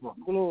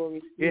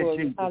 Glory.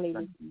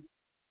 Hallelujah.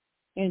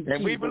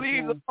 And we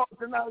believe the Lord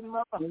tonight,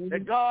 Mother,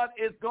 that God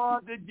is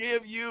going to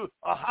give you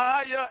a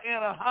higher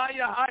and a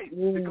higher height,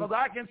 because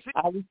I can see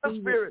the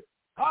Spirit.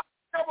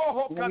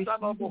 In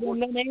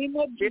the name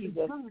of Jesus.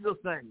 In Jesus'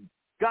 name.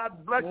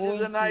 God bless you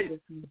tonight.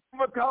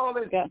 For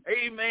calling.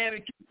 Amen.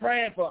 And keep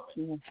praying for us.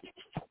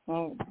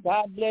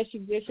 God bless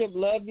you, Bishop.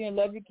 Love you and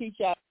love you,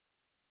 Keisha.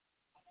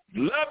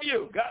 Love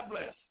you. God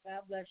bless.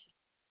 God bless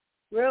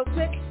you. Real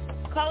quick,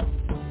 call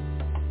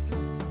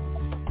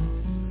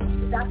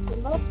Dr.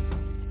 Mo.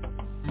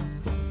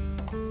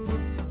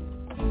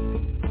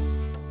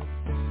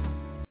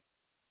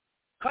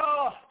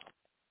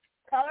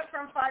 Caller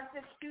from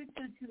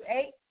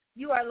 562-228.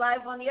 You are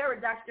live on the air with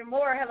Dr.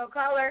 Moore. Hello,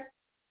 caller.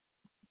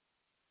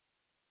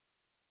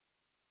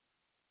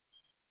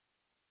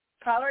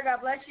 Caller,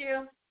 God bless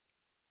you.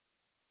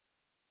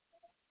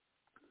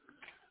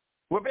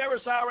 We're very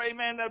sorry,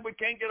 amen, that we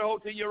can't get a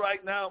hold of you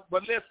right now.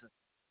 But listen,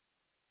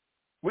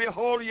 we'll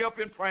hold you up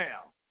in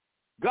prayer.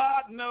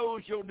 God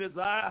knows your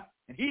desire,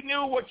 and he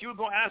knew what you were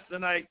going to ask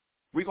tonight.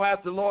 We're going to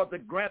ask the Lord to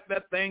grant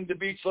that thing to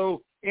be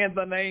so in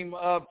the name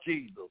of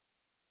Jesus.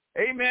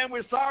 Amen.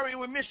 We're sorry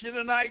we missed you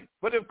tonight,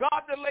 but if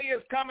God delay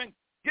is coming,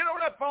 get on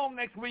that phone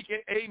next week,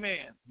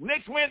 amen.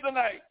 Next Wednesday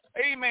night,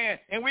 amen.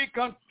 And we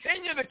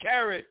continue to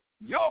carry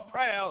your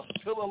prayers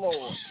to the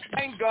Lord.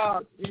 Thank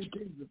God in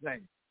Jesus'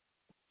 name.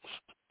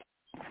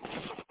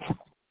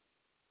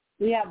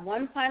 We have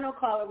one final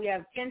caller. We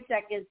have 10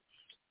 seconds.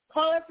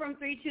 Caller from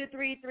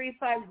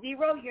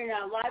 323-350. You're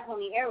now live on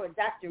the air with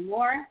Dr.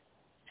 Moore.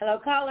 Hello,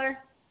 caller.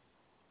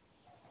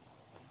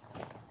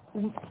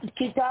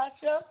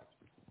 Kitasha,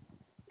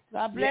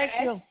 God bless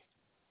you.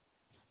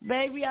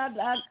 Baby,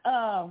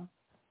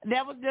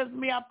 that was just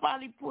me. I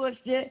probably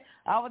pushed it.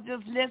 I was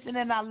just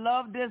listening. I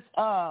love this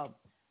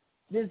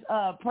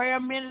prayer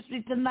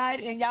ministry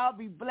tonight, and y'all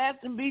be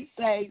blessed and be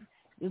safe.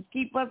 Just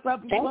keep us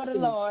up before the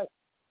Lord.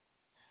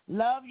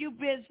 Love you,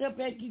 Bishop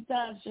and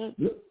Kitasha.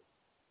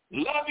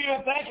 Love you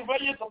and thank you for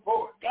your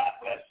support. God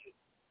bless you.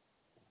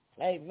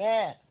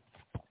 Amen.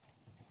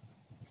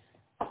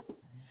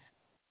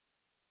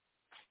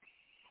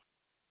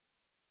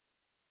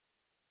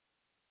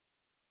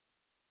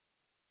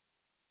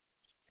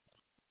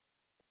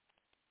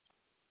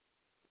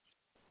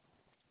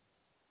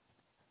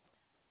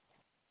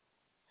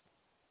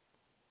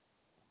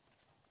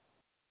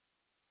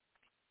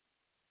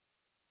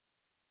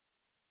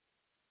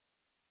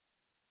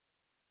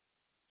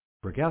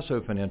 Fregasso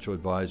Financial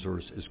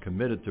Advisors is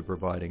committed to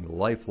providing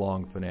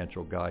lifelong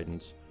financial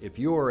guidance. If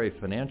you are a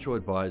financial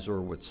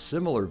advisor with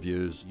similar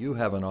views, you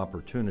have an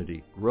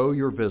opportunity. Grow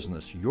your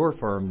business, your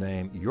firm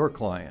name, your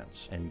clients,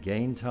 and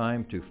gain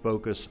time to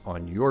focus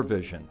on your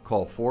vision.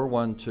 Call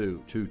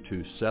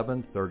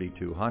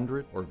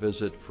 412-227-3200 or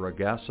visit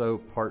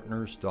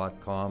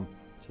fregassopartners.com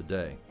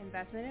today.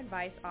 Investment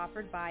advice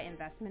offered by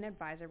investment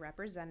advisor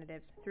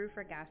representatives through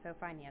Fregasso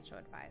Financial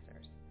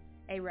Advisors,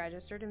 a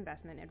registered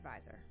investment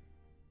advisor.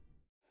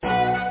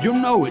 You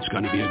know it's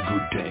going to be a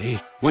good day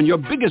when your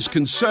biggest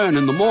concern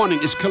in the morning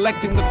is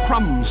collecting the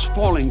crumbs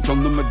falling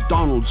from the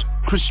McDonald's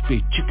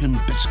crispy chicken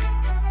biscuit.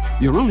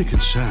 Your only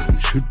concern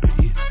should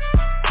be,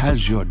 has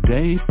your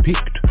day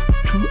peaked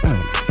too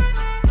early?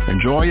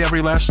 Enjoy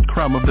every last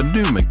crumb of the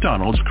new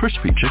McDonald's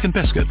crispy chicken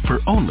biscuit for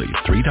only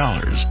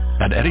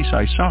 $3. Add any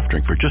size soft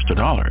drink for just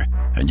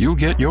 $1, and you'll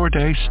get your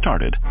day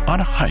started on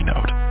a high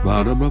note.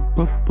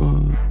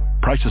 Ba-da-ba-ba-ba.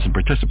 Prices and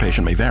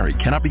participation may vary.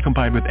 Cannot be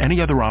combined with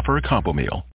any other offer or combo meal.